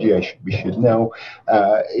Technology, we should know,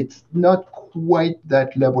 it's not quite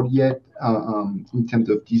that level yet in terms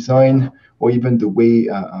of design or even the way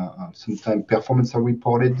sometimes performance are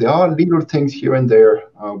reported. There are little things here and there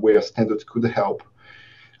where standards could help.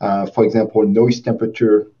 For example, noise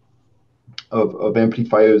temperature of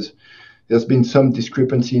amplifiers. There's been some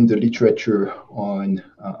discrepancy in the literature on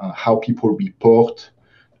how people report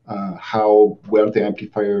how well the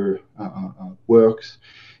amplifier works,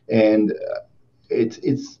 and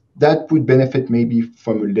it's that would benefit maybe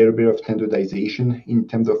from a little bit of standardization in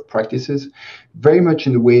terms of practices, very much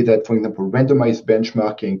in the way that, for example, randomized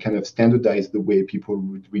benchmarking kind of standardized the way people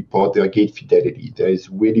would report their gate fidelity. There is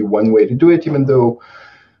really one way to do it, even though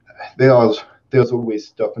there's always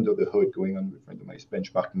stuff under the hood going on with randomized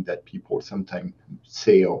benchmarking that people sometimes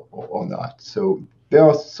say or not. So there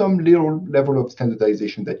are some little level of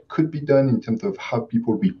standardization that could be done in terms of how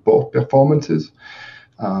people report performances.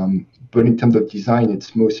 But in terms of design,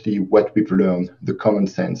 it's mostly what we've learned, the common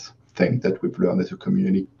sense thing that we've learned as a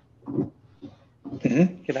community.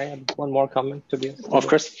 Mm-hmm. Can I add one more comment, Tobias? Of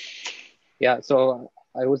course. Yeah, so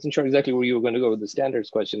I wasn't sure exactly where you were going to go with the standards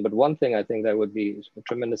question, but one thing I think that would be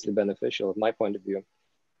tremendously beneficial, from my point of view,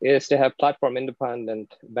 is to have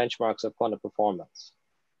platform-independent benchmarks of quantum performance.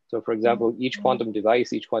 So for example, each quantum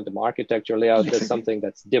device, each quantum architecture layout does something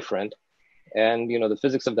that's different. And the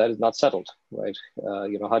physics of that is not settled, right?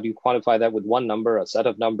 How do you quantify that with one number, a set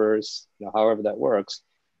of numbers, however that works?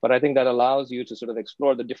 But I think that allows you to sort of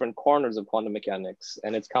explore the different corners of quantum mechanics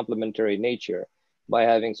and its complementary nature by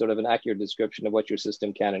having sort of an accurate description of what your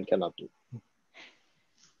system can and cannot do.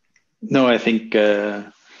 No, I think,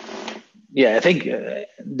 I think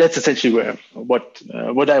that's essentially what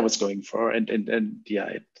I was going for, and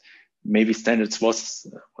yeah, maybe standards was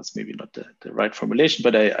maybe not the right formulation,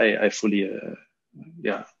 but I fully,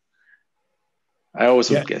 I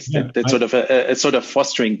also guess that sort of a sort of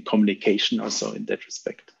fostering communication also in that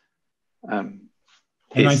respect. And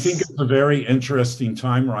I think it's a very interesting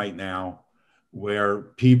time right now where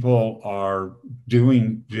people are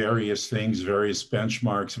doing various things, various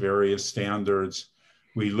benchmarks, various standards.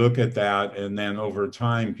 We look at that, and then over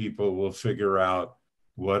time, people will figure out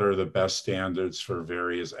what are the best standards for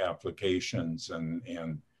various applications,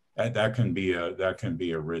 and that can be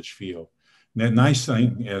a rich field. And the nice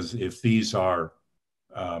thing is, if these are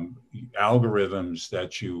algorithms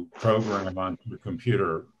that you program onto your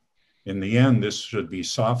computer, in the end, this should be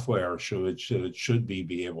software, so it should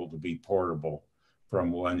be able to be portable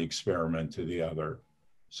from one experiment to the other.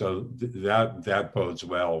 So that bodes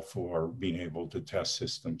well for being able to test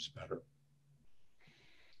systems better.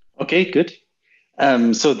 Okay, good.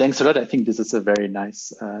 So thanks a lot. I think this is a very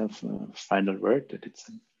nice final word, that it's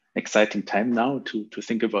an exciting time now to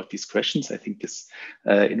think about these questions. I think this,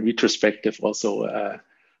 in retrospective, also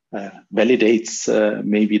validates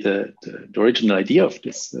maybe the original idea of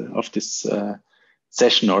this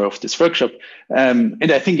session or of this workshop.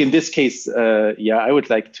 And I think in this case, I would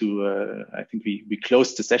like to, I think we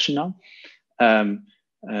close the session now.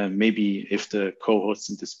 Maybe if the co-hosts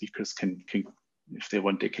and the speakers can, if they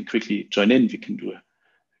want, they can quickly join in. We can do a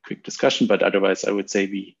quick discussion, but otherwise I would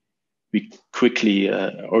say we quickly,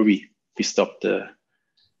 or we stop the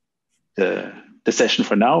session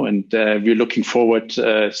for now, and we're looking forward.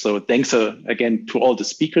 So thanks again to all the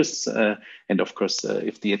speakers, and of course,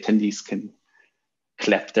 if the attendees can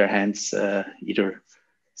clap their hands, either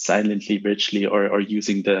silently, virtually, or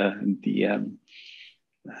using the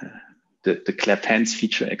clap hands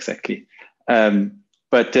feature exactly.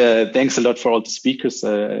 But thanks a lot for all the speakers.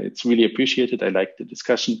 It's really appreciated. I like the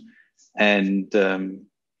discussion, and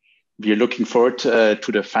we're looking forward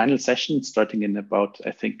to the final session starting in about,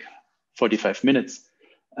 I think, 45 minutes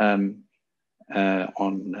on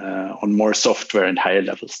more software and higher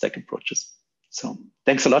level stack approaches. So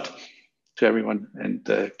thanks a lot to everyone, and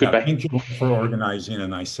goodbye. Thank you for organizing a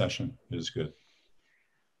nice session. It was good.